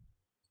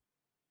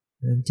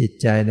นั้นจิต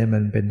ใจเนี่ยมั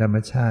นเป็นธรรม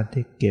ชาติ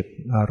ที่เก็บ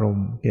อารม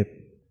ณ์เก็บ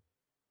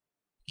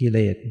กิเล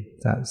ส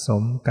สะส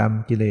มกรรม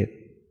กิเลส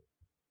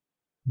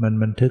มัน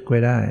บันทึกไว้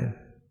ได้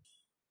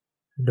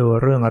ดู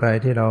เรื่องอะไร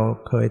ที่เรา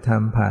เคยท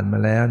ำผ่านมา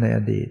แล้วในอ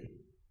ดีต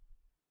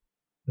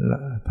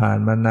ผ่าน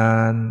มานา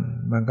น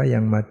มันก็ยั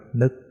งมา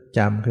นึกจ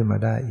ำขึ้นมา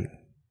ได้อีก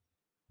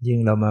ยิ่ง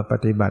เรามาป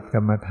ฏิบัติกร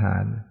รมฐา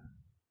น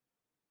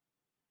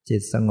จิ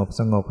ตส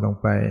งบลง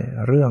ไป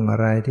เรื่องอะ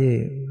ไรที่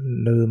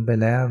ลืมไป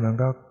แล้วมัน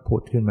ก็ผุ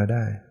ดขึ้นมาไ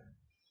ด้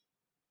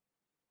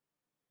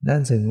นั่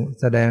น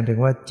แสดงถึง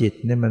ว่าจิต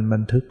เนี่ยมันบั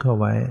นทึกเข้า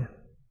ไว้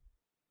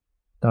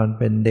ตอน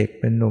เป็นเด็ก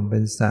เป็นหนุ่มเป็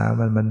นสาว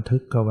มันบันทึ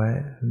กเข้าไว้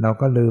เรา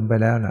ก็ลืมไป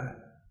แล้วล่ะ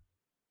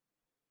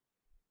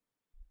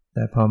แ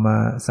ต่พอมา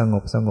ส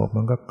งบ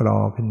มันก็กรอ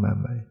ขึ้นมา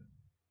ใหม่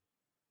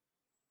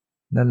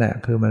นั่นแหละ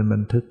คือมันบั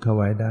นทึกเข้า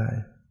ไว้ได้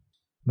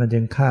มันจึ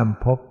งข้าม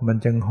ภพมัน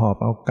จึงหอบ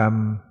เอากรรม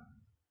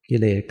กิ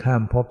เลสข้า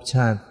มภพช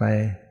าติไป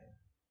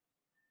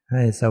ใ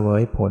ห้เสว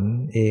ยผล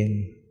เอง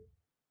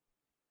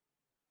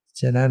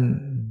ฉะนั้น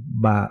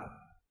บาป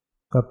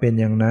ก็เป็น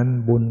อย่างนั้น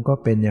บุญก็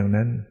เป็นอย่าง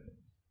นั้น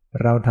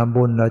เราทำ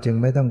บุญเราจึง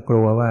ไม่ต้องก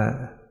ลัวว่า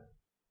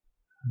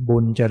บุ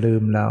ญจะลื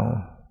มเรา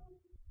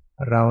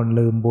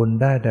ลืมบุญ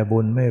ได้แต่บุ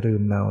ญไม่ลื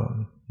มเรา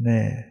แ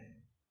น่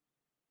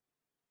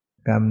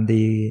กรรม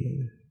ดี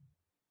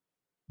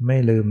ไม่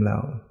ลืมเรา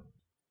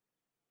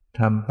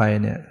ทำไป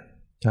เนี่ย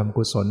ทำ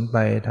กุศลไป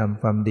ท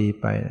ำความดี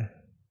ไป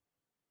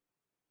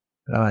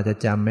เราอาจจะ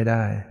จำไม่ไ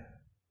ด้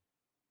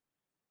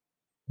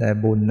แต่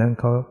บุญนั้น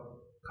เข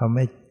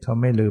า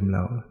ไม่ลืมเร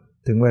า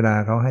ถึงเวลา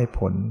เขาให้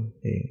ผล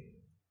เอง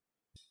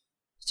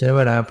ใช้เว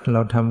ลาเร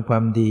าทำควา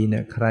มดีเนี่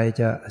ยใคร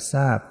จะท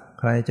ราบ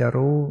ใครจะ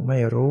รู้ไม่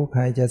รู้ใค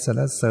รจะสร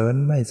รเสริญ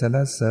ไม่สรร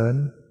เสริญ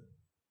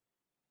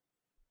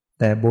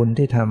แต่บุญ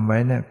ที่ทำไว้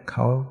เนี่ยเข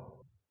า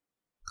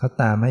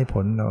ตามให้ผ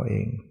ลเราเอ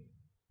ง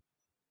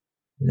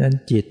ดังนั้น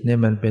จิตเนี่ย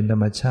มันเป็นธร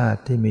รมชาติ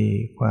ที่มี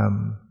ความ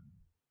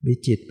วิ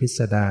จิตรพิส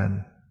ดาร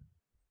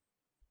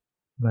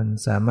มัน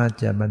สามารถ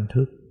จะบัน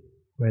ทึก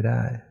ไว้ไ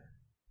ด้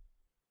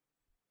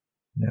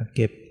นะเ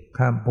ก็บ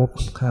ข้ามภพ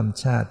ข้าม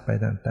ชาติไป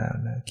ต่าง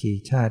ๆนะกี่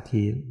ชาติ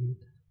ที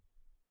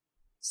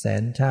แส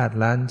นชาติ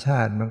ล้านช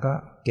าติมันก็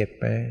เก็บ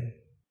ไป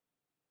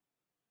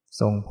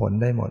ส่งผล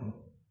ได้หมด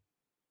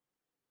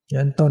ฉะ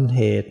นั้นต้นเ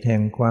หตุแห่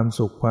งความ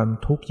สุขความ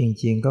ทุกข์จ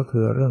ริงๆก็คื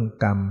อเรื่อง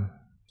กรรม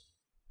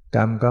กร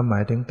รมก็หมา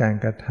ยถึงการ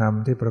กระท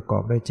ำที่ประกอ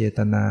บด้วยเจต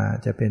นา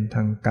จะเป็นท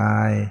างก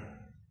าย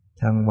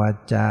ทางวา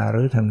จาห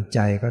รือทางใจ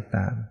ก็ต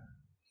าม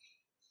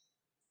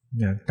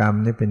กรรม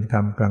นี่เป็นค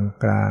ำก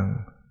ลาง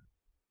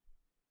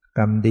ๆก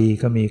รรมดี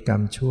ก็มีกรร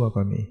มชั่ว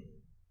ก็มี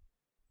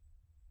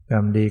กร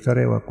รมดีก็เ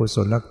รียกว่ากุศ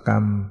ลกร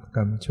รมกร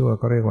รมชั่ว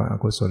ก็เรียกว่าอ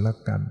กุศล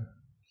กรรม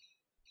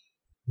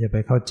อย่าไป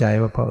เข้าใจ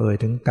ว่าพอเอ่ย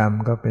ถึงกรรม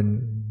ก็เป็น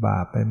บา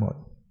ปไปหมด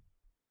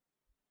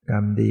กรร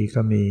มดี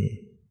ก็มี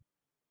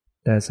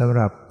แต่สำห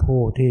รับ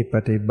ผู้ที่ป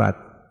ฏิบัติ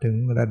ถึง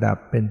ระดับ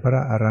เป็นพร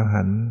ะอร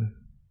หันต์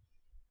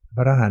พ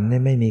ระอรหันต์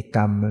นี่ไม่มีก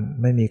รรม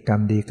ไม่มีกรร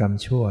มดีกรรม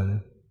ชั่ว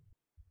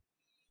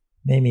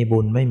ไม่มีบุ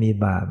ญไม่มี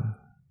บาป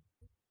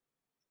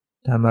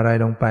ทำอะไร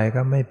ลงไป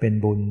ก็ไม่เป็น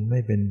บุญไ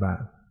ม่เป็นบา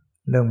ป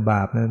เรื่องบ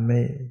าปนั้นไม่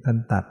ท่าน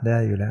ตัดได้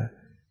อยู่แล้ว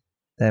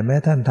แต่แม้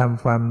ท่านท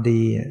ำความ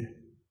ดี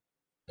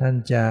ท่าน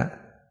จะ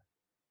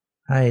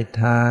ให้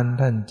ทาน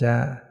ท่านจะ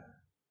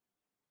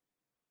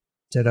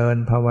เจริญ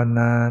ภาว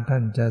นาท่า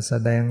นจะแส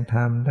ดงธร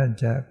รมท่าน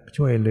จะ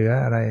ช่วยเหลือ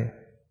อะไร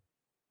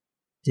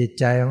จิต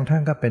ใจของท่า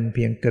นก็เป็นเ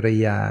พียงกิริ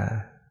ยา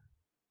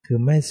คือ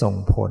ไม่ส่ง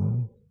ผล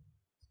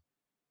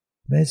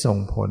ไม่ส่ง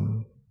ผล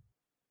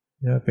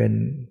นี่เป็น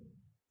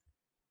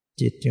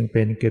จิตจึงเ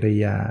ป็นกิริ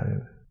ยา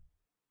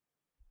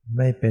ไ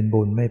ม่เป็น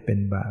บุญไม่เป็น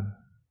บาป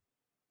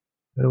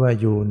หรือว่า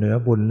อยู่เหนือ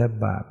บุญและ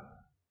บาป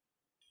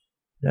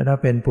แล้วถ้า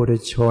เป็นปุถุ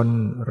ชน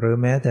หรือ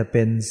แม้แต่เ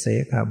ป็นเส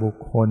ขบุค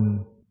คล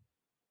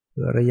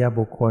อริย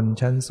บุคคล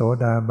ชั้นโส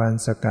ดาบัน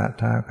สก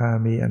ทาคา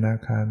มีอนา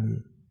คามี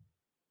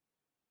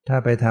ถ้า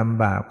ไปท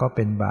ำบาปก็เ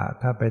ป็นบาป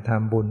ถ้าไปท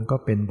ำบุญก็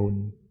เป็นบุญ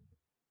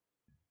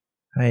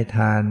ให้ท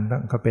าน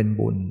ก็เป็น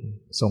บุญ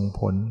ส่ง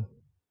ผล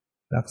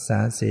รักษา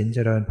ศีลเจ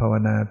ริญภาว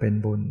นาเป็น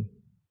บุญ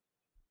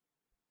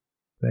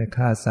ไป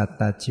ฆ่าสัตว์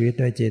ตัดชีวิต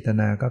ด้วยเจต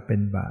นาก็เป็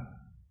นบาป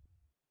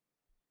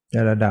ใน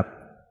ระดับ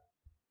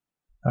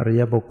อริ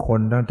ยบุคคล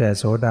ตั้งแต่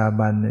โสดา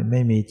บันเนี่ยไ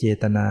ม่มีเจ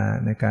ตนา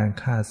ในการ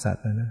ฆ่าสัต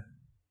ว์นะ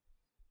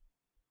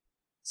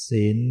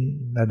ศีล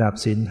ระดับ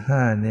ศีล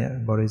5เนี่ย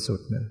บริสุท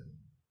ธิ์นะ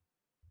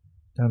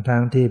ทั้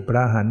งที่พร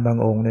ะอรหันต์บาง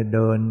องค์เนี่ยเ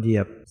ดินเหยี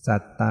ยบสั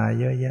ตว์ตาย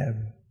เยอะแยะ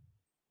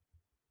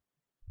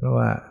เพราะ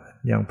ว่า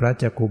อย่างพระ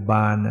จักขุบ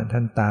าลท่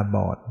านตาบ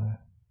อด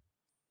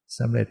ส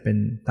ำเร็จเป็น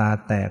ตา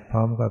แตกพ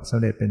ร้อมกับสำ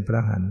เร็จเป็นพร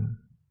ะอรหันต์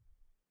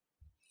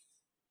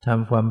ท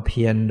ำความเ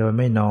พียรโดย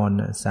ไม่นอน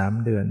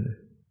3 เดือน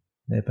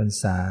ในพรร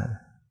ษา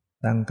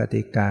ตั้งก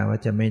ติกาว่า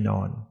จะไม่น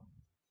อน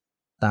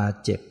ตา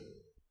เจ็บ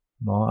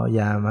หมอเอา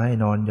ยามาให้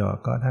นอนหยอด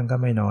ก็ท่านก็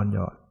ไม่นอนหย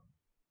อด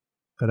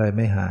ก็เลยไ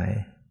ม่หาย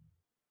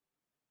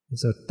ที่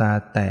สุดตา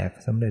แตก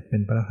สำเร็จเป็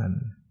นพระอรหัน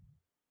ต์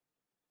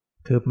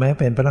คือแม้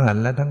เป็นพระอรหัน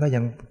ต์แล้วท่านก็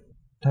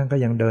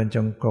ยังเดินจ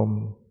งกรม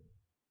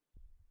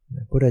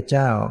พุทธเ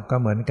จ้าก็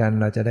เหมือนกัน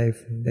เราจะ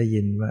ได้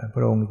ยินว่าพ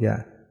ระองค์จะ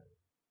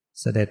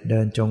เสด็จเดิ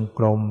นจงก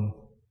รม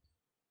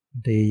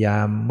ที่ยา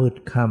มมืด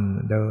ค่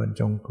ำเดิน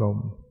จงกรม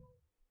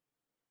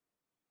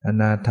อ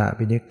นาถ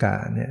ปิณกะ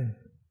เนี่ย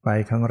ไป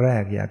ครั้งแร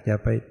กอยากจะ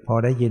ไปพอ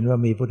ได้ยินว่า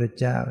มีพุทธ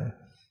เจ้า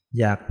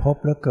อยากพบ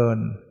เหลือเกิน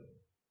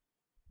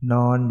น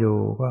อนอยู่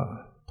ก็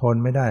ทน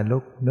ไม่ได้ลุ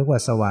กนึกว่า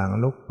สว่าง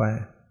ลุกไป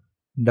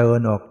เดิน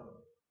ออก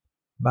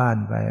บ้าน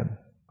ไป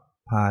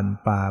ผ่าน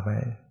ป่าไป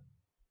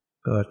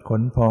เกิดข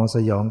นพองส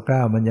ยองกล้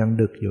าวมันยัง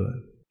ดึกอยู่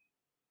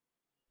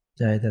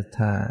ใจจ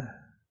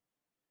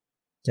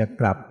ะ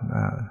กลับ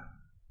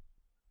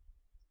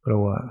ก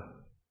ลัว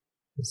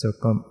ที่สุด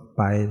ก็ไ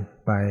ป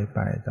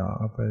ต่อ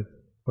พระ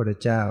พุทธ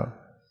เจ้า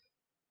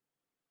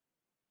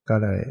ก็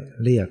เลย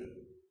เรียก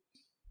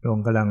ลง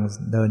กำลัง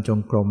เดินจง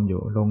กรมอ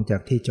ยู่ลงจา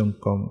กที่จง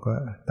กรมก็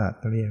ตรัส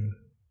เรียก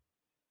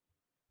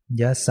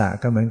ยะสะ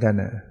ก็เหมือนกัน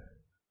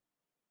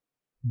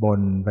บ่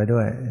นไปด้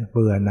วยเ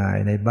บื่อหน่าย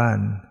ในบ้าน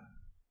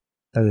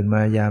ตื่นม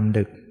ายาม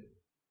ดึก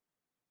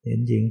เห็น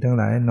หญิงทั้ง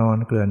หลายนอน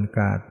เกลื่อนก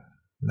ราด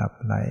หลับ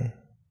ไหล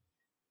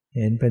เ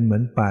ห็นเป็นเหมือ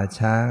นป่า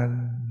ช้า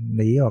ห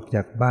นีออกจ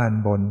ากบ้าน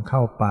บ่นเข้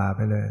าป่าไป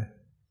เลย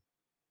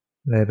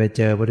ไปเ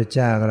จอพระพุทธเ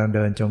จ้ากำลังเ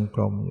ดินจงก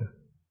รมอยู่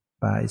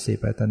ป่าอิสิ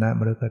ปตนม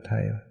ฤคทา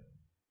ย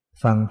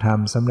ฟังธรรม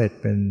สำเร็จ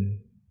เป็น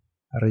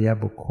อริย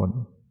บุคคล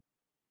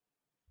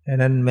ดัง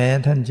นั้นแม้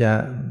ท่านจะ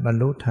บรร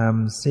ลุธรรม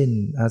สิ้น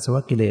อาสว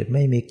ะกิเลสไ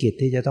ม่มีกิจ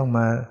ที่จะต้องม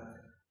า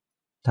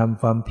ท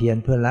ำความเพียร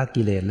เพื่อละ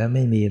กิเลสแล้วไ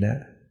ม่มีแล้ว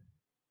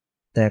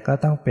แต่ก็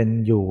ต้องเป็น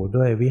อยู่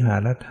ด้วยวิหา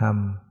รธรรม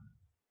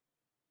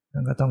แล้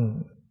วก็ต้อง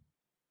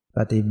ป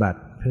ฏิบั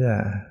ติเพื่อ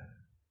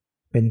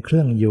เป็นเค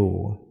รื่องอยู่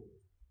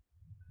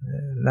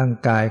ร่าง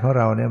กายของ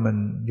เราเนี่ยมัน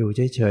อยู่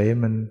เฉย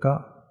ๆมันก็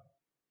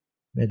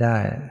ไม่ได้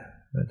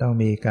ต้อง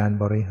มีการ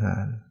บริหา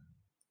ร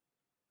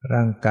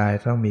ร่างกาย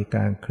ต้องมีก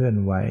ารเคลื่อน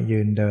ไหวยื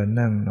นเดิน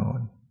นั่งนอน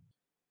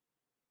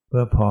เ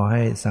พื่อพอใ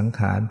ห้สังข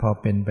ารพอ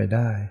เป็นไปไ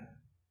ด้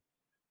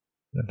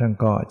แล้วท่าน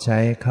ก็ใช้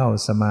เข้า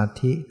สมา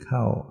ธิเข้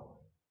า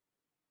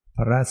พ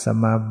ระส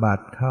มาบั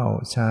ติเข้า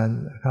ฌาน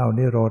เข้า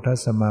นิโรธ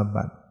สมา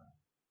บัติ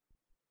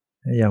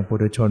อย่างปุ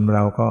ถุชนเร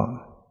าก็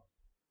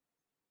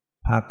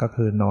พักก็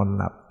คือนอน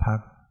หลับพัก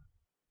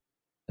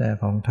แต่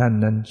ของท่าน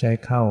นั้นใช้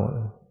เข้า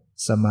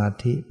สมา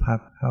ธิพัก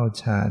เข้า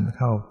ฌานเ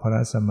ข้าพร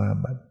ะสมา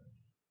บัติ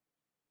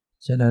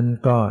ฉะนั้น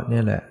ก็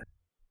นี่แหละ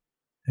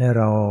ให้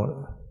เรา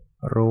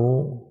รู้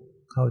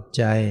เข้าใ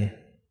จ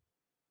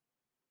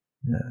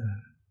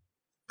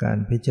การ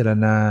พิจาร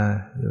ณา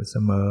อยู่เส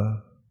มอ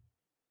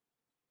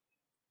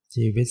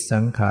ชีวิตสั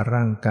งขาร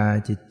ร่างกาย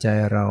จิตใจ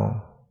เรา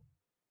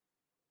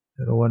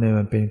รู้ว่าเนี่ย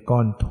มันเป็นก้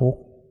อนทุก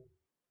ข์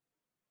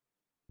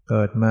เ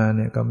กิดมาเ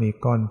นี่ยก็มี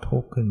ก้อนทุ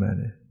กข์ขึ้นมา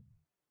เนี่ย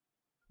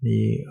มี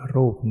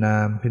รูปนา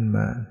มขึ้นม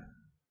า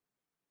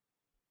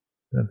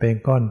มันเป็น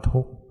ก้อน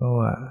ทุกข์เพราะ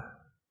ว่า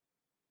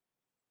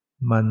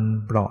มัน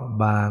เปราะ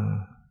บาง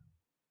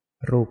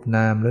รูปน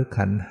ามหรือ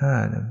ขันธ์ห้า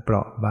เนี่ยเปร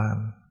าะบาง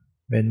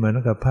เป็นเหมือน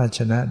กับภาช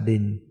นะดิ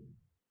น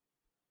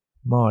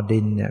หม้อดิ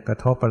นเนี่ยกระ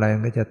ทบอะไรมั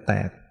นก็จะแต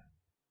ก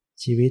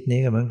ชีวิตนี้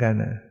ก็เหมือนกัน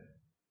นะ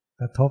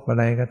กระทบอะ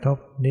ไรกระทบ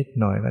นิด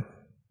หน่อยก็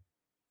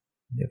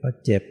เดี๋ยวก็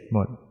เจ็บหม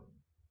ด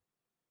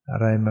อะ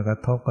ไรมากร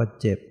ะทบก็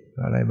เจ็บ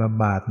อะไรมา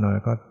บาดหน่อย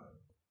ก็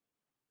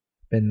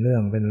เป็นเรื่อ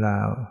งเป็นรา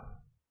ว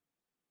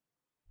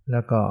แ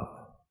ล้วก็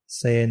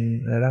เซลล์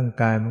ในร่าง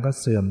กายมันก็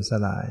เสื่อมส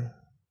ลาย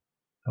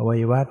อวั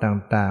ยวะ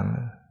ต่าง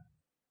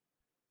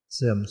ๆเ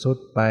สื่อมทรุด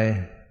ไป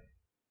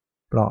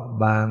เปราะ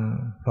บาง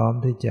พร้อม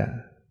ที่จะ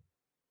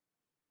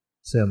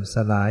เสื่อมส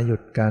ลายหยุ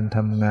ดการท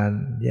ำงาน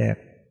แยก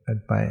กัน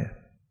ไป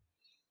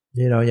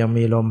ที่เรายัง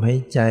มีลมหาย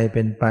ใจเ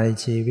ป็นไป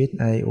ชีวิต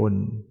ไออุ่น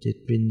จิต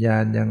วิญญา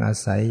ณยังอา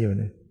ศัยอยู่เ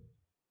นี่ย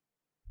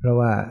เพราะ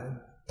ว่า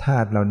ธา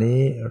ตุเหล่านี้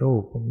รู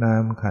ปนา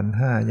มขันธ์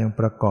ห้ายัง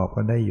ประกอบ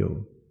กันได้อยู่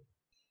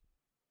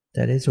แ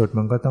ต่ที่สุด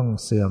มันก็ต้อง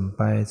เสื่อมไ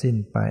ปสิ้น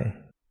ไป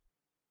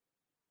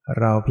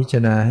เราพิจา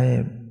รณาให้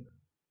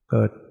เ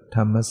กิดธ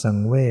รรมสัง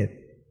เวช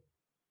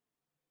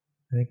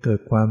ให้เกิด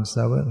ความ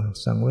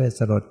สังเวช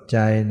สลดใจ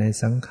ใน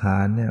สังขา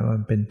รเนี่ยมั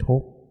นเป็นทุ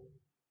กข์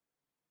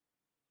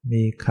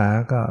มีขา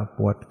ก็ป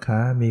วดขา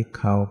มีเ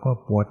ข่าก็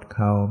ปวดเ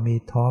ข่ามี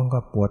ท้องก็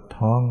ปวด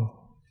ท้อง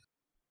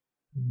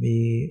มี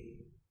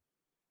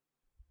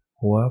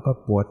หัวก็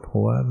ปวด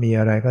หัวมี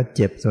อะไรก็เ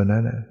จ็บส่วนนั้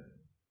น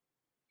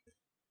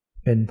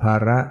เป็นภา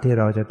ระที่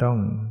เราจะต้อง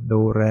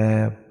ดูแล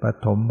ป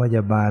ฐมพย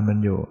าบาลมัน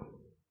อยู่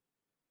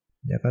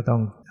เดี๋ยวก็ต้อ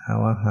งเอา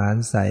อาหาร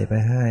ใส่ไป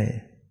ให้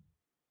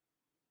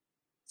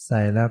ใ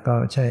ส่แล้วก็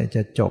ใช่จ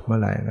ะจบเมื่อ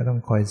ไหร่ก็ต้อง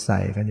คอยใส่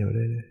กันอยู่เ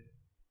รื่อย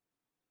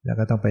ๆแล้ว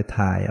ก็ต้องไป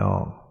ถ่ายออ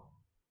ก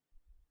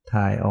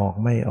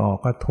ไม่ออก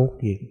ก็ทุกข์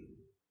อีก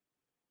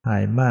ถ่า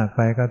ยมากไป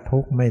ก็ทุ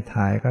กข์ไม่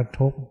ถ่ายก็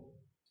ทุกข์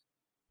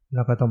แ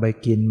ล้วก็ต้องไป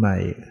กินใหม่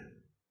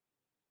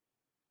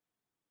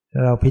ถ้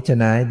าเราพิจา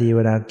รณาให้ดีเ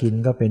วลากิน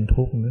ก็เป็น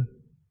ทุกข์นะ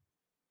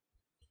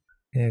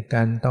ก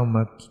ารต้องม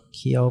าเ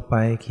คี้ยวไป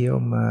เคี้ยว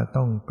มา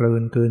ต้องกลื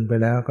นไป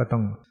แล้วก็ต้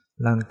อง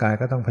ร่างกาย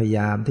ก็ต้องพยาย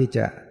ามที่จ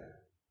ะ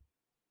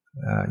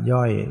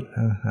ย่อย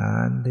อาหา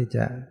รที่จ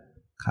ะ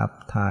ขับ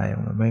ถ่ายออ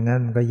กมาไม่งั้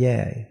นมันก็แย่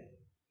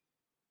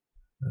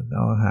เอ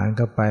าอาหารเ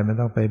ข้าไปมัน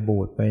ต้องไปบู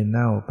ดไปเ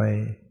น่าไป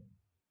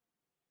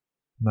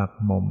หมัก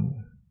หมม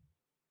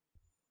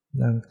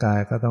ร่างกาย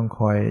ก็ต้อง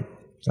คอย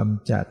ก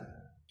ำจัด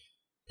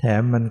แถ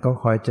มมันก็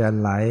คอยจะ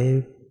ไหล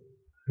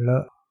เลอ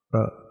ะ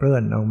เปื้อ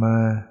นออกมา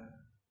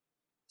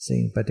สิ่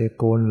งปฏิ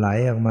กูลไหล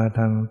ออกมาท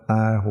างต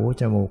าหู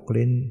จมูก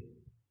ลิ้น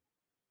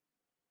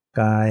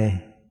กาย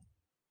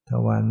ท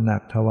วารหนั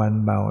กทวาร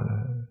เบา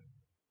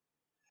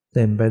เ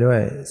ต็มไปด้วย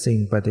สิ่ง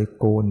ปฏิ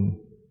กูล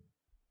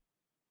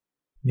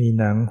มี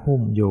หนังหุ้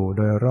มอยู่โ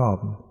ดยรอบ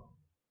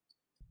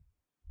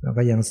แล้ว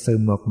ก็ยังซึ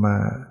มออกมา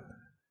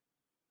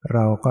เร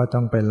าก็ต้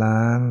องไปล้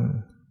าง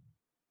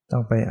ต้อ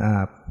งไปอา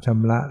บช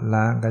ำระ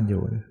ล้างกันอ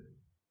ยู่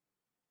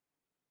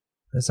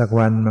แล้วสัก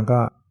วันมันก็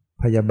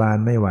พยาบาล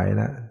ไม่ไหวแ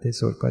ล้วที่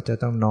สุดก็จะ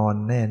ต้องนอน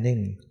แน่นิ่ง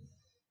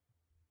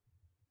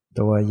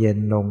ตัวเย็น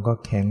ลงก็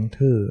แข็ง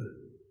ทื่อ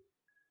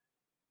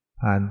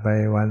ผ่านไป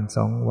วัน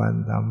2 วัน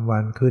3 วั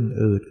นขึ้น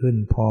อืดขึ้น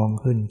พอง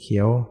ขึ้นเขี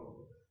ยว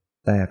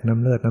แตกน้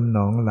ำเลือดน้ำหน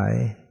องไหล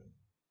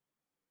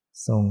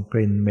ส่งก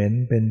ลิ่นเหม็น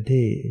เป็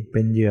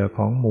นเหยื่อข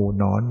องหมู่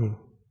หนอนอีก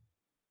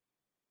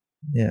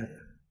เนี่ย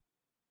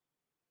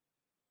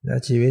แล้ว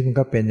ชีวิตมัน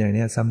ก็เป็นอย่าง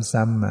นี้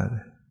ซ้ำๆมา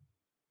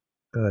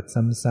เกิด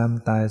ซ้ำ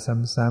ๆตาย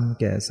ซ้ำๆ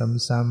แก่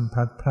ซ้ำๆพ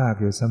ลัดพราก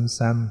อยู่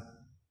ซ้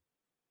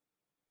ำ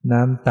ๆ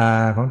น้ำตา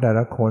ของแต่ล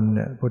ะคนเ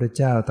นี่ยพระพุทธ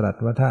เจ้าตรัส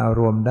ว่าถ้าเอา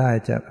รวมได้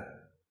จะ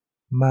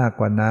มาก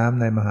กว่าน้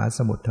ำในมหาส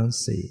มุทรทั้ง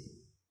สี่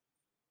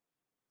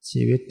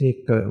ชีวิตที่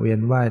เกิดเวีย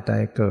นว่ายตา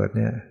ยเกิดเ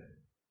นี่ย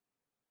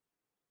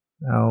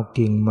เอา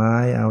กิ่งไม้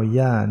เอาห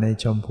ญ้าใน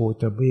ชมพู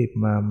ทวีป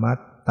มามัด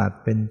ตัด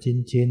เป็น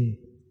ชิ้น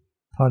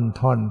ๆ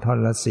ท่อน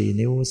ละ4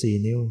 นิ้ว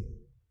4 นิ้ว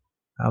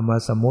เอามา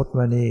สมมติ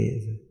ว่านี่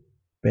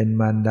เป็น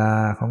มารดา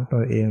ของตั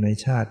วเองใน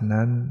ชาติ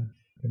นั้น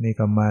นี่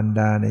ก็มาร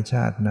ดาในช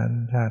าตินั้น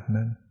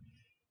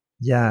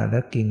หญ้าและ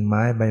กิ่งไ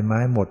ม้ใบไม้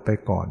หมดไป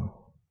ก่อน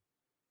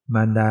ม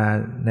ารดา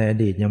ในอ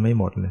ดีตยังไม่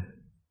หมดเลย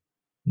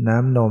น้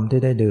ำนม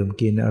ที่ได้ดื่ม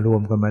กินรว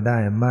มกันมาได้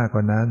มากก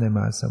ว่าน้ำในม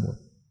หาสมุท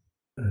ร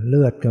เ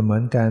ลือดก็เหมื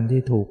อนกัน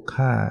ที่ถูก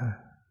ฆ่า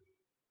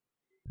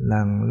ห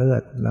ลั่งเลือ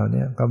ดเหล่า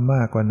นี้ก็ม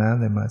ากกว่าน้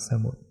ำในมหาส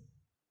มุทร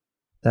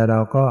แต่เรา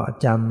ก็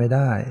จำไม่ไ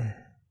ด้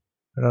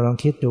เราลอง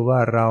คิดดูว่า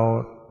เรา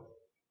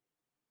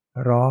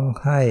ร้อง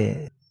ไห้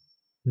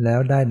แล้ว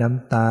ได้น้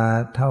ำตา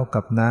เท่า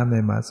กับน้ำใน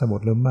มหาสมุท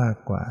รหรือมาก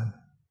กว่า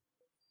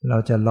เรา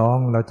จะร้อง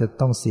เราจะ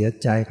ต้องเสีย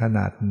ใจขน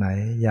าดไหน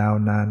ยาว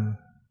นาน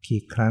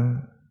กี่ครั้ง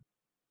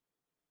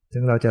ถึ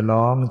งเราจะ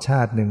ร้องช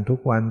าติหนึ่งทุก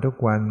วัน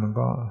มัน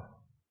ก็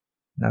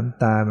น้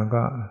ำตามัน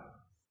ก็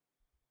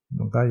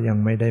มันก็ยัง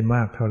ไม่ได้ม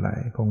ากเท่าไหร่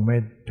คงไม่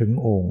ถึง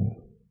โอ่ง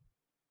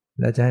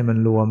และจะให้มัน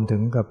รวมถึ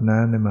งกับน้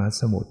ำในมหา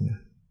สมุทร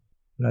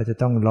เราจะ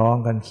ต้องร้อง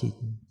กันขีด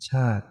ช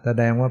าติแส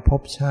ดงว่าภ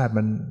พชาติ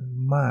มัน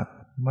ม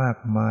าก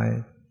มาย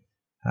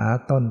หา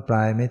ต้นปล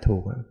ายไม่ถู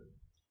ก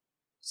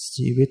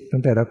ชีวิตขอ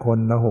งแต่ละคน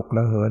ระหกร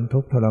ะเหินทุ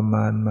กข์ทรม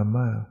านมา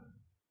มาก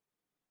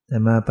แต่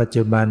มาปัจ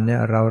จุบันเนี่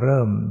ยเราเ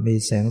ริ่มมี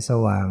แสงส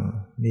ว่าง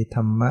มีธ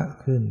รรมะ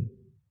ขึ้น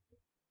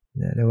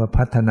เรียกว่า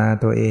พัฒนา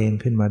ตัวเอง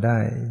ขึ้นมาได้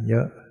เย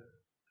อะ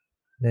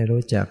ได้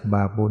รู้จักบ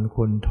าปบุญ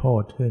คุณโท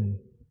ษขึ้น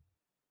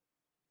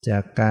จา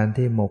กการ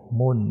ที่หมก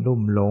มุ่นลุ่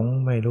มหลง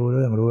ไม่รู้เ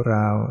รื่องรู้ร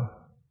าว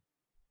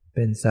เ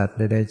ป็นสัตว์เ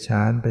ดรัจฉ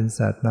านเป็น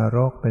สัตว์นร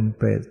กเป็นเ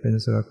ปรตเป็น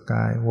สุรก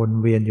ายวน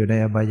เวียนอยู่ใน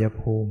อบาย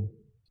ภูมิ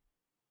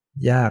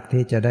ยาก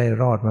ที่จะได้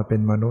รอดมาเป็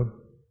นมนุษย์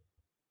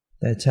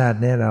แต่ชาติ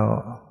นี้เรา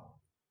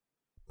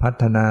พั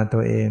ฒนาตั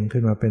วเอง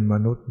ขึ้นมาเป็นม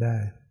นุษย์ได้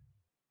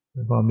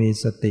พอมี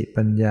สติ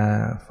ปัญญา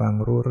ฟัง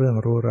รู้เรื่อง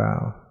รู้รา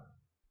ว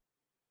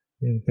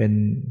ยังเ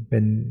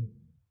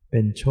ป็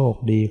นโชค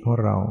ดีของ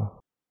เรา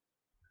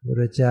พระพุท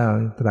ธเจ้า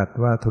ตรัส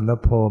ว่าทุล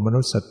โภม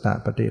นุสสต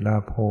ปฏิลา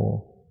โภ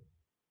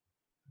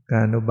ก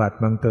ารอุบัติ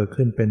บังเกิด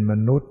ขึ้นเป็นม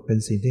นุษย์เป็น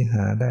สิ่งที่ห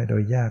าได้โด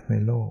ยยากใน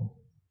โลก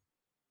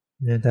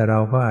เนี่ยแต่เรา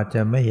ก็อาจจ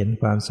ะไม่เห็น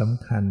ความส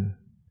ำคัญ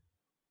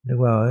นึก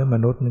ว่าม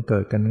นุษย์มันเกิ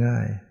ดกันง่า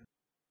ย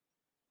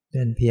เ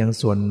ป็นเพียง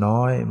ส่วนน้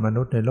อยม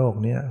นุษย์ในโลก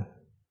นี้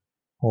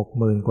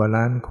60,000 กว่า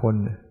ล้านคน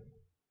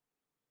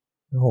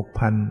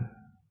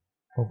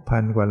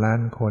6,000 กว่าล้า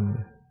นคน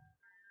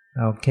เ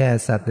อาแค่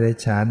สัตว์เดรัจ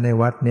ฉานใน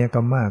วัดนี้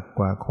ก็มาก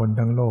กว่าคน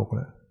ทั้งโลกแ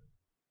ล้ว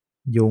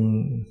ยุง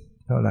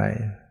เท่าไหร่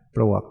ป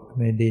ลวก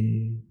ในดิน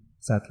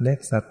สัตว์เล็ก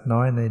สัตว์น้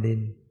อยในดิน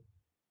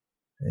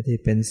ที่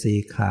เป็นสี่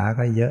ขา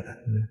ก็เยอะ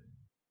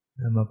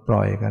มาป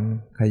ล่อยกัน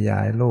ขยา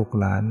ยลูก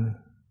หลาน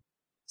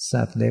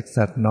สัตว์เล็ก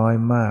สัตว์น้อย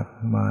มาก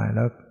มายแ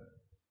ล้ว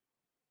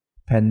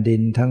แผ่นดิ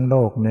นทั้งโล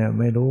กเนี่ย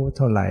ไม่รู้เ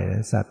ท่าไหร่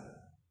สัตว์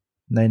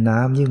ในน้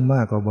ำยิ่งม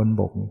ากกว่าบน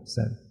บก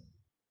สัตว์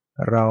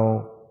เรา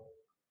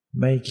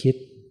ไม่คิด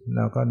เร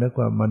าก็นึก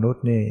ว่ามนุษ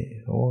ย์นี่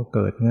เ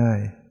กิดง่าย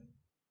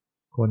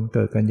คนเ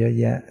กิดกันเยอะ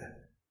แยะ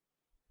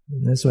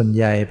และส่วนใ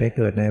หญ่ไปเ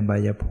กิดในอบา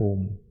ยภู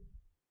มิ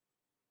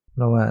เพ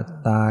ราะว่า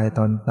ตายต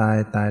อนต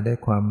ายด้วย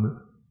ความ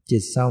จิ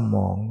ตเศร้าหม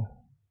อง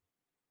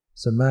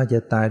ส่วนมากจ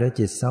ะตายด้วย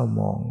จิตเศร้าห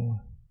มอง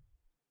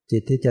จิ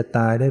ตที่จะต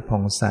ายด้วยผ่อ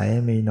งใส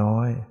มีน้อ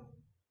ย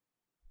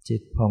จิ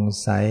ตผ่อง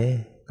ใส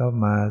ก็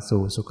มา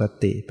สู่สุค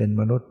ติเป็น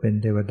มนุษย์เป็น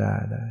เทวดา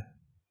ได้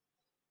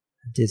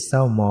จิตเศร้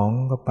าหมอง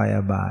ก็ไปอ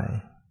บาย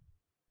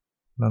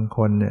บางค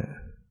นเนี่ย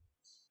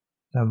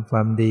ทำคว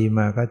ามดีม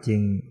าก็จริ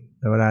งแ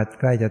ต่เวลา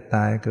ใกล้จะต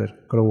ายเกิด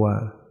กลัว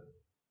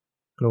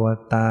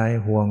ตาย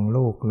ห่วง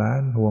ลูกหลา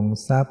นห่วง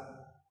ทรัพย์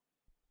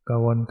ก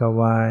วนก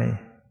วาย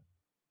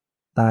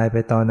ตายไป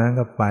ตอนนั้น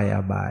ก็ไปอ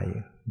บาย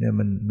เนี่ย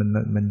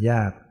มันย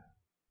าก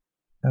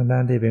ทั้งด้า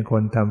นที่เป็นค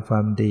นทำควา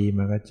มดีม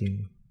าก็จริง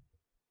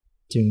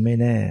จึงไม่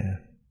แน่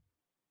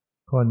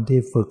คนที่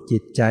ฝึกจิ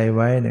ตใจไ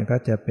ว้เนี่ยก็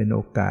จะเป็นโอ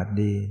กาส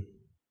ดี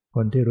ค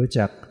นที่รู้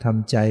จักท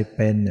ำใจเ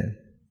ป็นเนี่ย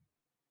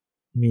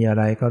มีอะ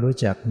ไรก็รู้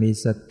จักมี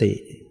สติ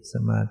ส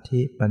มาธิ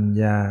ปัญ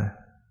ญา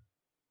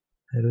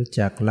ให้รู้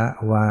จักละ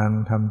วาง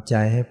ทำใจ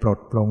ให้ปลด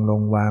ปลงล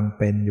งวาง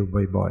เป็นอยู่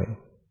บ่อย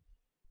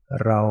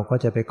ๆเราก็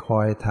จะไปคอ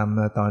ยท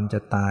ำตอนจะ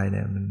ตายเ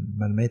นี่ย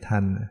มันไม่ทั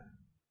น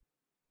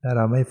ถ้าเ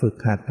ราไม่ฝึก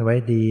หัดไว้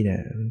ดีเนี่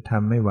ยท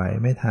ำไม่ไหว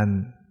ไม่ทัน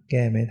แ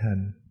ก้ไม่ทัน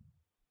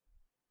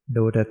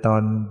ดูแต่ตอ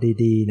น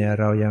ดีๆเนี่ย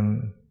เรายัง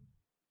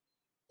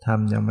ท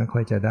ำยังไม่ค่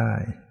อยจะได้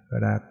เว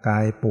ลากา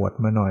ยปวด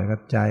มาหน่อยก็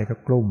ใจก็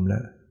กลุ้มแล้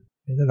ว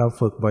ถ้าเรา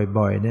ฝึก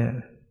บ่อยๆเนี่ย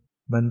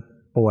มัน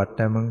ปวดแ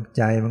ต่ใ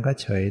จมันก็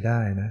เฉยได้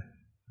นะ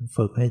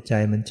ฝึกให้ใจ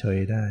มันเฉย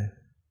ได้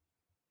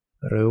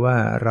หรือว่า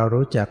เรา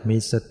รู้จักมี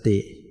สติ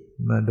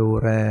มาดู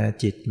แล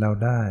จิตเรา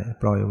ได้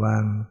ปล่อยวา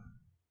ง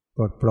ป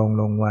ลดปลง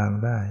ลงวาง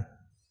ได้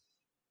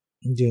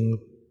จึง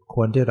ค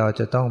วรที่เรา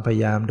จะต้องพย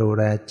ายามดู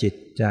แลจิต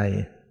ใจ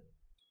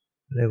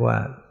เรียกว่า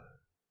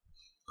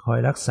คอย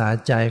รักษา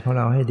ใจของเ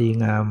ราให้ดี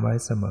งามไว้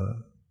เสมอ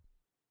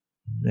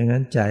ไม่งั้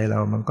นใจเรา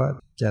มันก็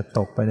จะต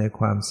กไปใน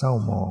ความเศร้า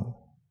หมอง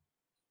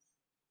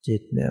จิ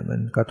ตเนี่ยมั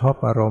นกระทบ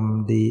อารมณ์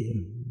ดี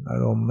อา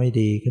รมณ์ไม่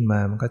ดีขึ้นมา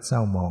มันก็เศร้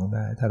าหมองไ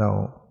ด้ถ้าเรา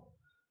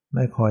ไ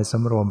ม่คอยส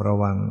ำรวมระ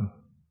วัง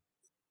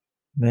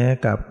แม้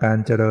กับการ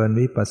เจริญ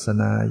วิปัสส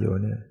นาอยู่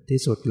เนี่ยที่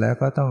สุดแล้ว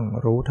ก็ต้อง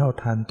รู้เท่า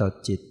ทันต่อ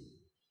จิต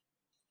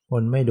ค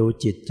นไม่ดู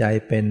จิตใจ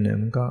เป็นเนี่ย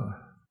มันก็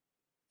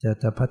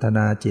จะพัฒน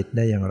าจิตไ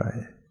ด้อย่างไร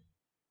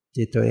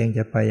จิตตัวเองจ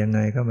ะไปยังไง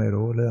ก็ไม่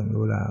รู้เรื่อง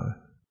รู้ราว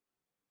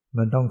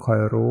มันต้องคอ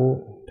ยรู้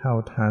เท่า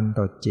ทัน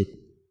ต่อจิต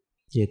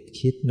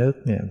คิดนึก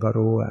เนี่ยก็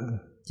รู้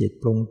จิต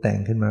ปรุงแต่ง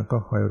ขึ้นมาก็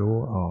คอยรู้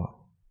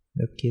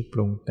นึกคิดป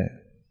รุงแต่ง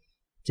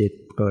จิต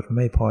เกิดไ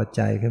ม่พอใ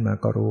จขึ้นมา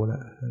ก็รู้แล้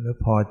วหรือ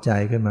พอใจ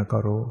ขึ้นมาก็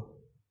รู้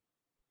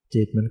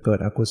จิตมันเกิด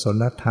อกุศ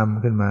ลธรรม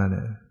ขึ้นมาเ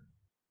นี่ย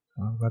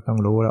ก็ต้อง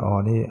รู้แล้ว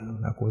นี่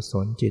อกุศ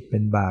ลจิตเป็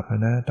นบาป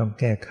นะต้อง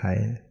แก้ไข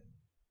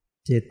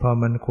จิตพอ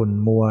มันขุ่น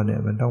มัวเนี่ย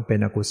มันต้องเป็น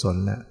อกุศล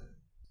แล้ว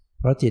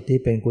เพราะจิตที่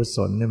เป็นกุศ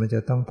ลเนี่ยมันจ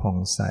ะต้องผ่อง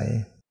ใส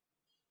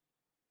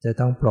จะ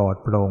ต้องปลอด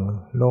โปร่ง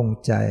โล่ง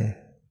ใจ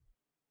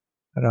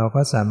เรา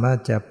ก็สามารถ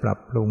จะปรับ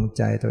ปรุงใ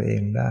จตัวเอ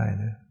งได้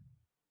นะ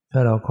ถ้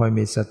าเราคอย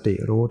มีสติ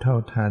รู้เท่า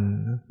ทัน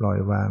ปล่อย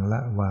วางละ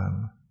วาง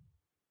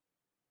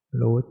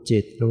รู้จิ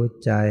ตรู้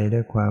ใจด้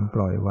วยความป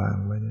ล่อยวาง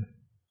ไว้นะ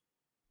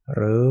ห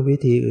รือวิ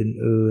ธี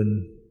อื่น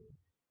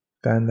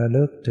ๆการระ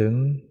ลึกถึง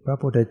พระ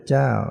พุทธเ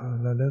จ้า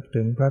ระลึก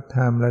ถึงพระธ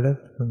รรมระลึก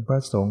ถึงพระ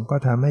สงฆ์ก็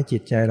ทำให้จิ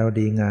ตใจเรา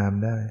ดีงาม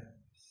ได้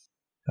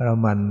เรา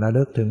หมั่นระ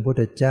ลึกถึงพุท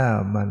ธเจ้า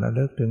หมั่นระ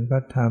ลึกถึงพร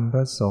ะธรรมพ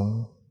ระสงฆ์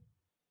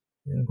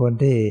คน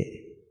ที่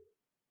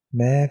แ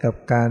ม้กับ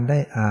การได้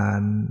อ่า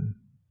น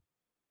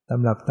ต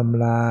ำรับต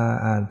ำรา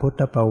อ่านพุท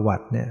ธประวั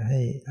ติเนี่ยให้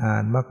อ่า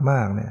นม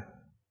ากๆเนี่ย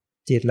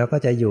จิตเราก็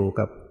จะอยู่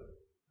กับ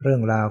เรื่อ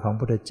งราวของ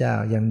พุทธเจ้า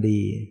ยัง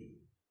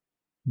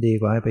ดี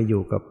กว่าให้ไปอ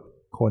ยู่กับ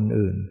คน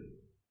อื่น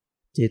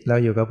จิตเรา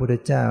อยู่กับพุทธ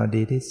เจ้า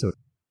ดีที่สุด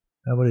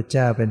พระพุทธเ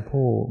จ้าเป็น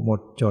ผู้หมด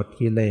จด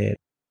กิเลส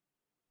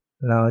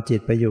เราจิต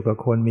ไปอยู่กับ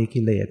คนมี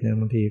กิเลสเนี่ย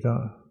บางทีก็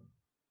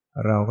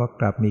เราก็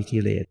กลับมีกิ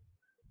เลส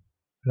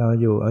เรา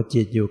เอา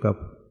จิตอยู่กับ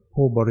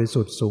ผู้บริ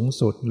สุทธิ์สูง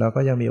สุดเราก็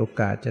ยังมีโอ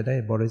กาสจะได้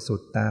บริสุท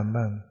ธิ์ตาม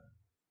บ้าง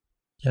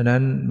ฉะนั้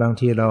นบาง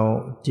ทีเรา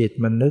จิต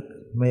มันนึก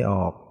ไม่อ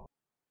อก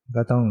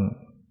ก็ต้อง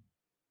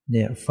เ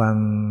นี่ยฟัง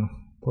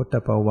พุทธ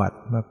ประวัติ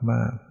ม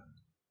าก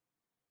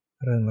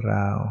ๆเรื่องร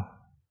าว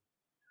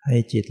ให้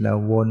จิตเรา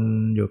วน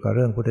อยู่กับเ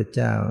รื่องพุทธเ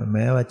จ้าแ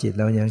ม้ว่าจิต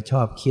เรายังช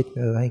อบคิด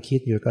ให้คิ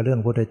ดอยู่กับเรื่อ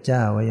งพุทธเจ้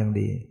าไว้ยัง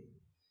ดี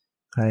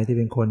ใครที่เ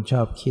ป็นคนช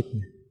อบคิด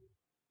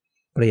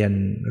เปลี่ยน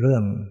เรื่อ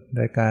งโด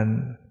ยการ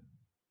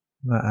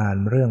มาอ่าน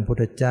เรื่องพุท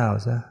ธเจ้า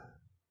ซะ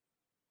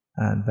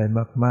อ่านไป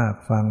มาก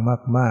ๆฟัง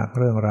มากๆ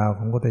เรื่องราวข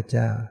องพุทธเ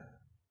จ้า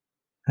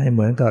ให้เห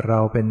มือนกับเรา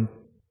เป็น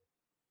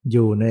อ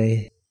ยู่ใน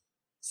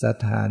ส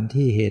ถาน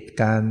ที่เหตุ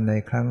การณ์ใน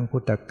ครั้งพุ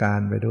ทธกาล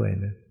ไปด้วย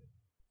นะ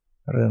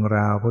เรื่องร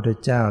าวพุทธ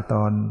เจ้าต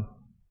อน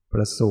ป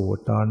ระสู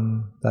ติตอน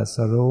ตรัส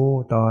รู้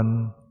ตอน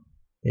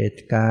เห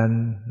ตุการ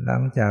ณ์หลั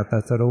งจากตรั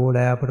สรู้แ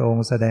ล้วพระอง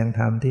ค์แสดงธ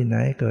รรมที่ไหน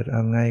เกิดอ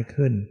ะไร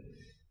ขึ้น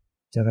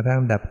จนกระทั่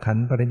งดับขัน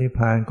ธ์ปรินิพพ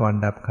านก่อน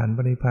ดับขันธ์ป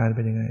รินิพพานเ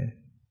ป็นยังไง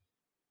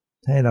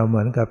ให้เราเห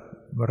มือนกับ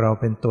เรา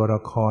เป็นตัวล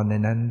ะครใน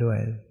นั้นด้วย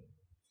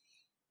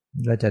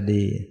ก็จะ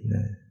ดีน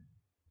ะ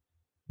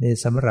นี่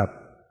สำหรับ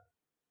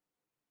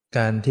ก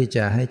ารที่จ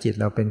ะให้จิต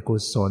เราเป็นกุ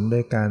ศลด้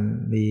วยการ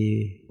มี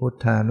พุท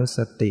ธานุส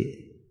ติ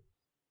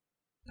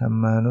ธรร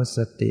มานุส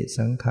ติ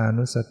สังฆา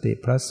นุสติ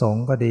พระสง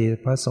ฆ์ก็ดี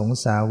พระสงฆ์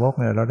สาวก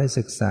เนี่ยเราได้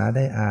ศึกษาไ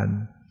ด้อ่าน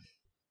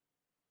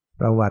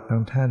ประวัติข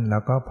องท่านแล้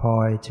วก็พลอ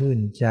ยชื่น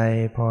ใจ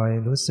พลอย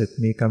รู้สึก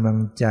มีกำลัง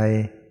ใจ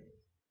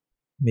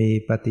มี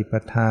ปฏิป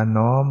ทา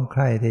น้อมใค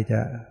ร่ที่จ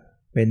ะ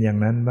เป็นอย่าง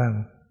นั้นบ้าง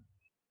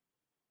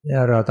เนี่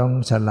ยเราต้อง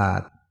ฉลา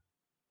ด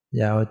อ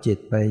ย่าเอาจิต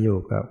ไปอยู่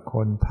กับค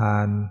นพา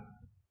ล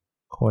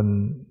ค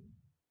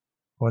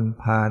น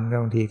พาลก็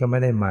บางทีก็ไม่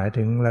ได้หมาย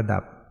ถึงระดั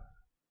บ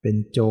เป็น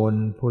โจร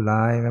ผู้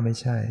ร้ายก็ไม่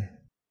ใช่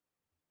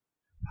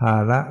ภา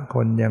ระค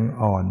นยัง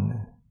อ่อน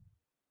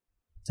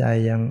ใจ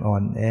ยังอ่อ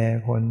นแอ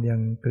คนยั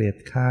งเกลียด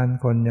ค้าน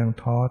คนยัง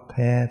ท้อแ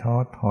ท้ท้อ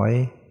ถอย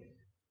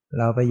เ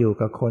ราไปอยู่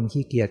กับคน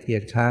ขี้เกีย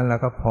จค้านแล้ว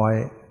ก็พลอย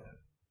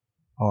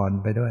อ่อน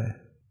ไปด้วย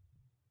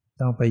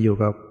ต้องไปอยู่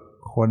กับ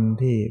คน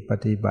ที่ป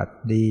ฏิบัติ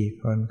ดี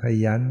คนข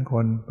ยันค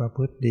นประพ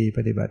ฤติดีป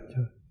ฏิบัติ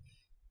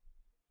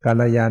กั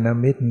ลยาณ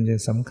มิตรมันจึ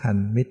งสำคัญ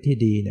มิตรที่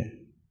ดีเนี่ย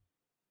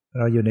เ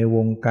ราอยู่ในว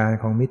งการ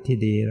ของมิตรที่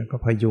ดีแล้วก็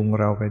พยุง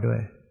เราไปด้วย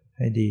ใ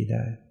ห้ดีไ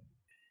ด้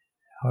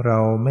เรา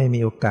ไม่มี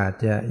โอกาส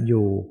จะอ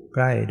ยู่ใก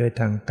ล้ด้วย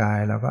ทางกาย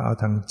เราก็เอา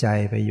ทางใจ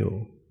ไปอ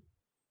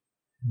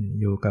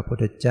ยู่กับพระพุท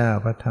ธเจ้า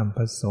พระธรรมพ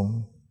ระสงฆ์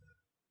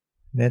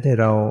แม้แต่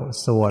เรา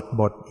สวด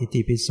บทอิ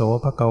ติปิโส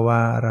ภคว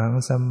าอรหัง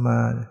สัมม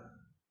า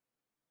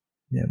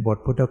เนี่ยบท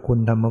พุทธคุณ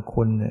ธรรม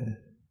คุณเนี่ย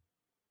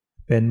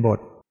เป็นบท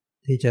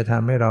ที่จะท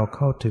ำให้เราเ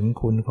ข้าถึง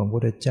คุณของพระพุ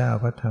ทธเจ้า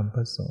พระธรรมพ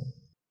ระสงฆ์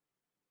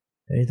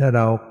ถ้าเ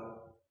รา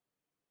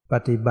ป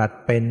ฏิบัติ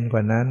เป็นก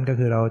ว่านั้นก็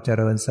คือเราเจ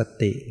ริญ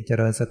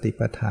สติ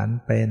ปัฏฐาน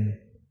เป็น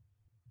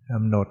ก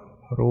ำหนด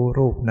รู้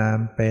รูปนาม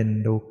เป็น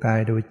ดูกาย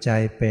ดูใจ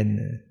เป็น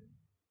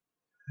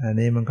อัน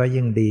นี้มันก็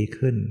ยิ่งดี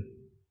ขึ้น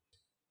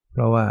เพ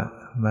ราะว่า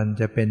มัน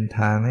จะเป็น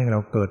ทางให้เรา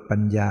เกิดปั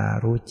ญญา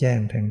รู้แจ้ง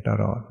แทงต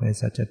ลอดใน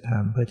สัจธร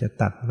รมเพื่อจะ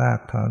ตัดราก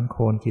ถอนโค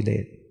นกิเล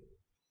ส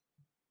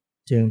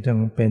จึงจ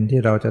ำเป็นที่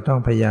เราจะต้อง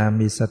พยายาม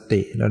มีส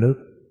ติระลึก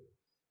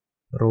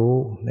รู้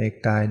ใน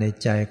กายใน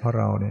ใจของ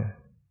เราเนี่ย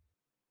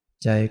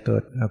ใจเกิ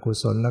ดอกุ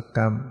ศลก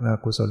รรมอ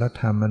กุศล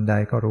ธรรมอันใด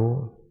ก็รู้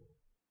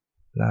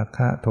ราค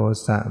ะโท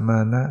สะมา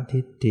นะทิ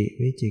ฏฐิ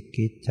วิจิ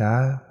กิจฉา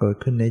เกิด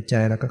ขึ้นในใจ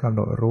แล้วก็กำห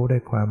นดรู้ด้ว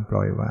ยความป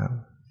ล่อยวาง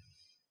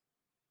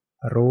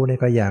รู้นี่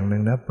ก็อย่างหนึ่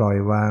งนะปล่อย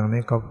วาง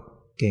นี่ก็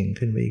เก่ง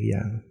ขึ้นไปอีกอ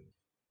ย่าง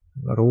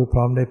รู้พ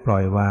ร้อมได้ปล่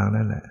อยวาง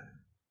นั่นแหละ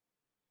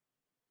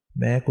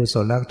แม้กุศ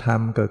ลธรร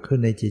มเกิดขึ้น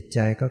ในจิตใจ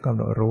ก็กำห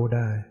นดรู้ไ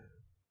ด้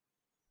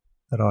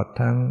ตลอด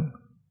ทั้ง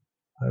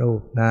รู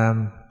ปนาม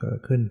เกิด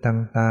ขึ้นทาง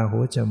ตาหู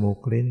จมูก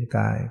ลิ้นก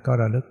ายก็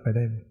ระลึกไปไ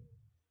ด้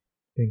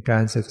เป็นกา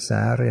รศึกษ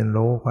าเรียน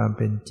รู้ความเ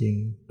ป็นจริง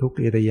ทุก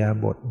อิริยา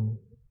บถ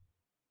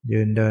ยื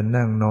นเดิน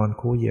นั่งนอน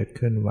คู่เหยียดเค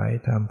ลื่อนไหว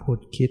ทำพูด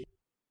คิด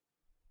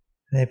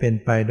ให้เป็น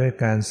ไปด้วย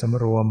การส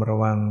ำรวมระ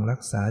วังรั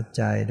กษาใ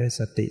จด้วย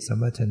สติสัม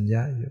ปชัญญ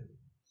ะอยู่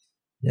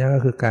นี่ก็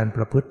คือการป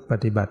ระพฤติป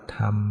ฏิบัติธ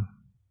รรม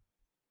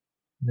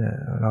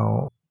เรา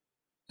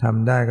ท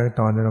ำได้ก็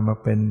ตอนเรามา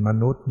เป็นม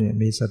นุษย์เนี่ย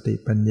มีสติ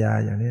ปัญญา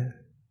อย่างนี้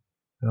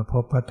เราพ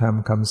บพระธรรม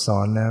คำสอ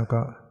นแล้ว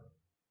ก็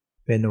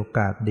เป็นโอก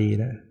าสดี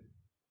แล้ว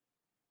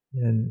ฉ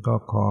ะนั้นก็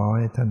ขอใ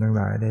ห้ท่านทั้งห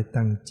ลายได้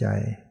ตั้งใจ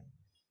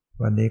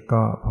วันนี้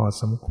ก็พอ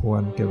สมคว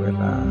รแก่เว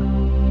ลา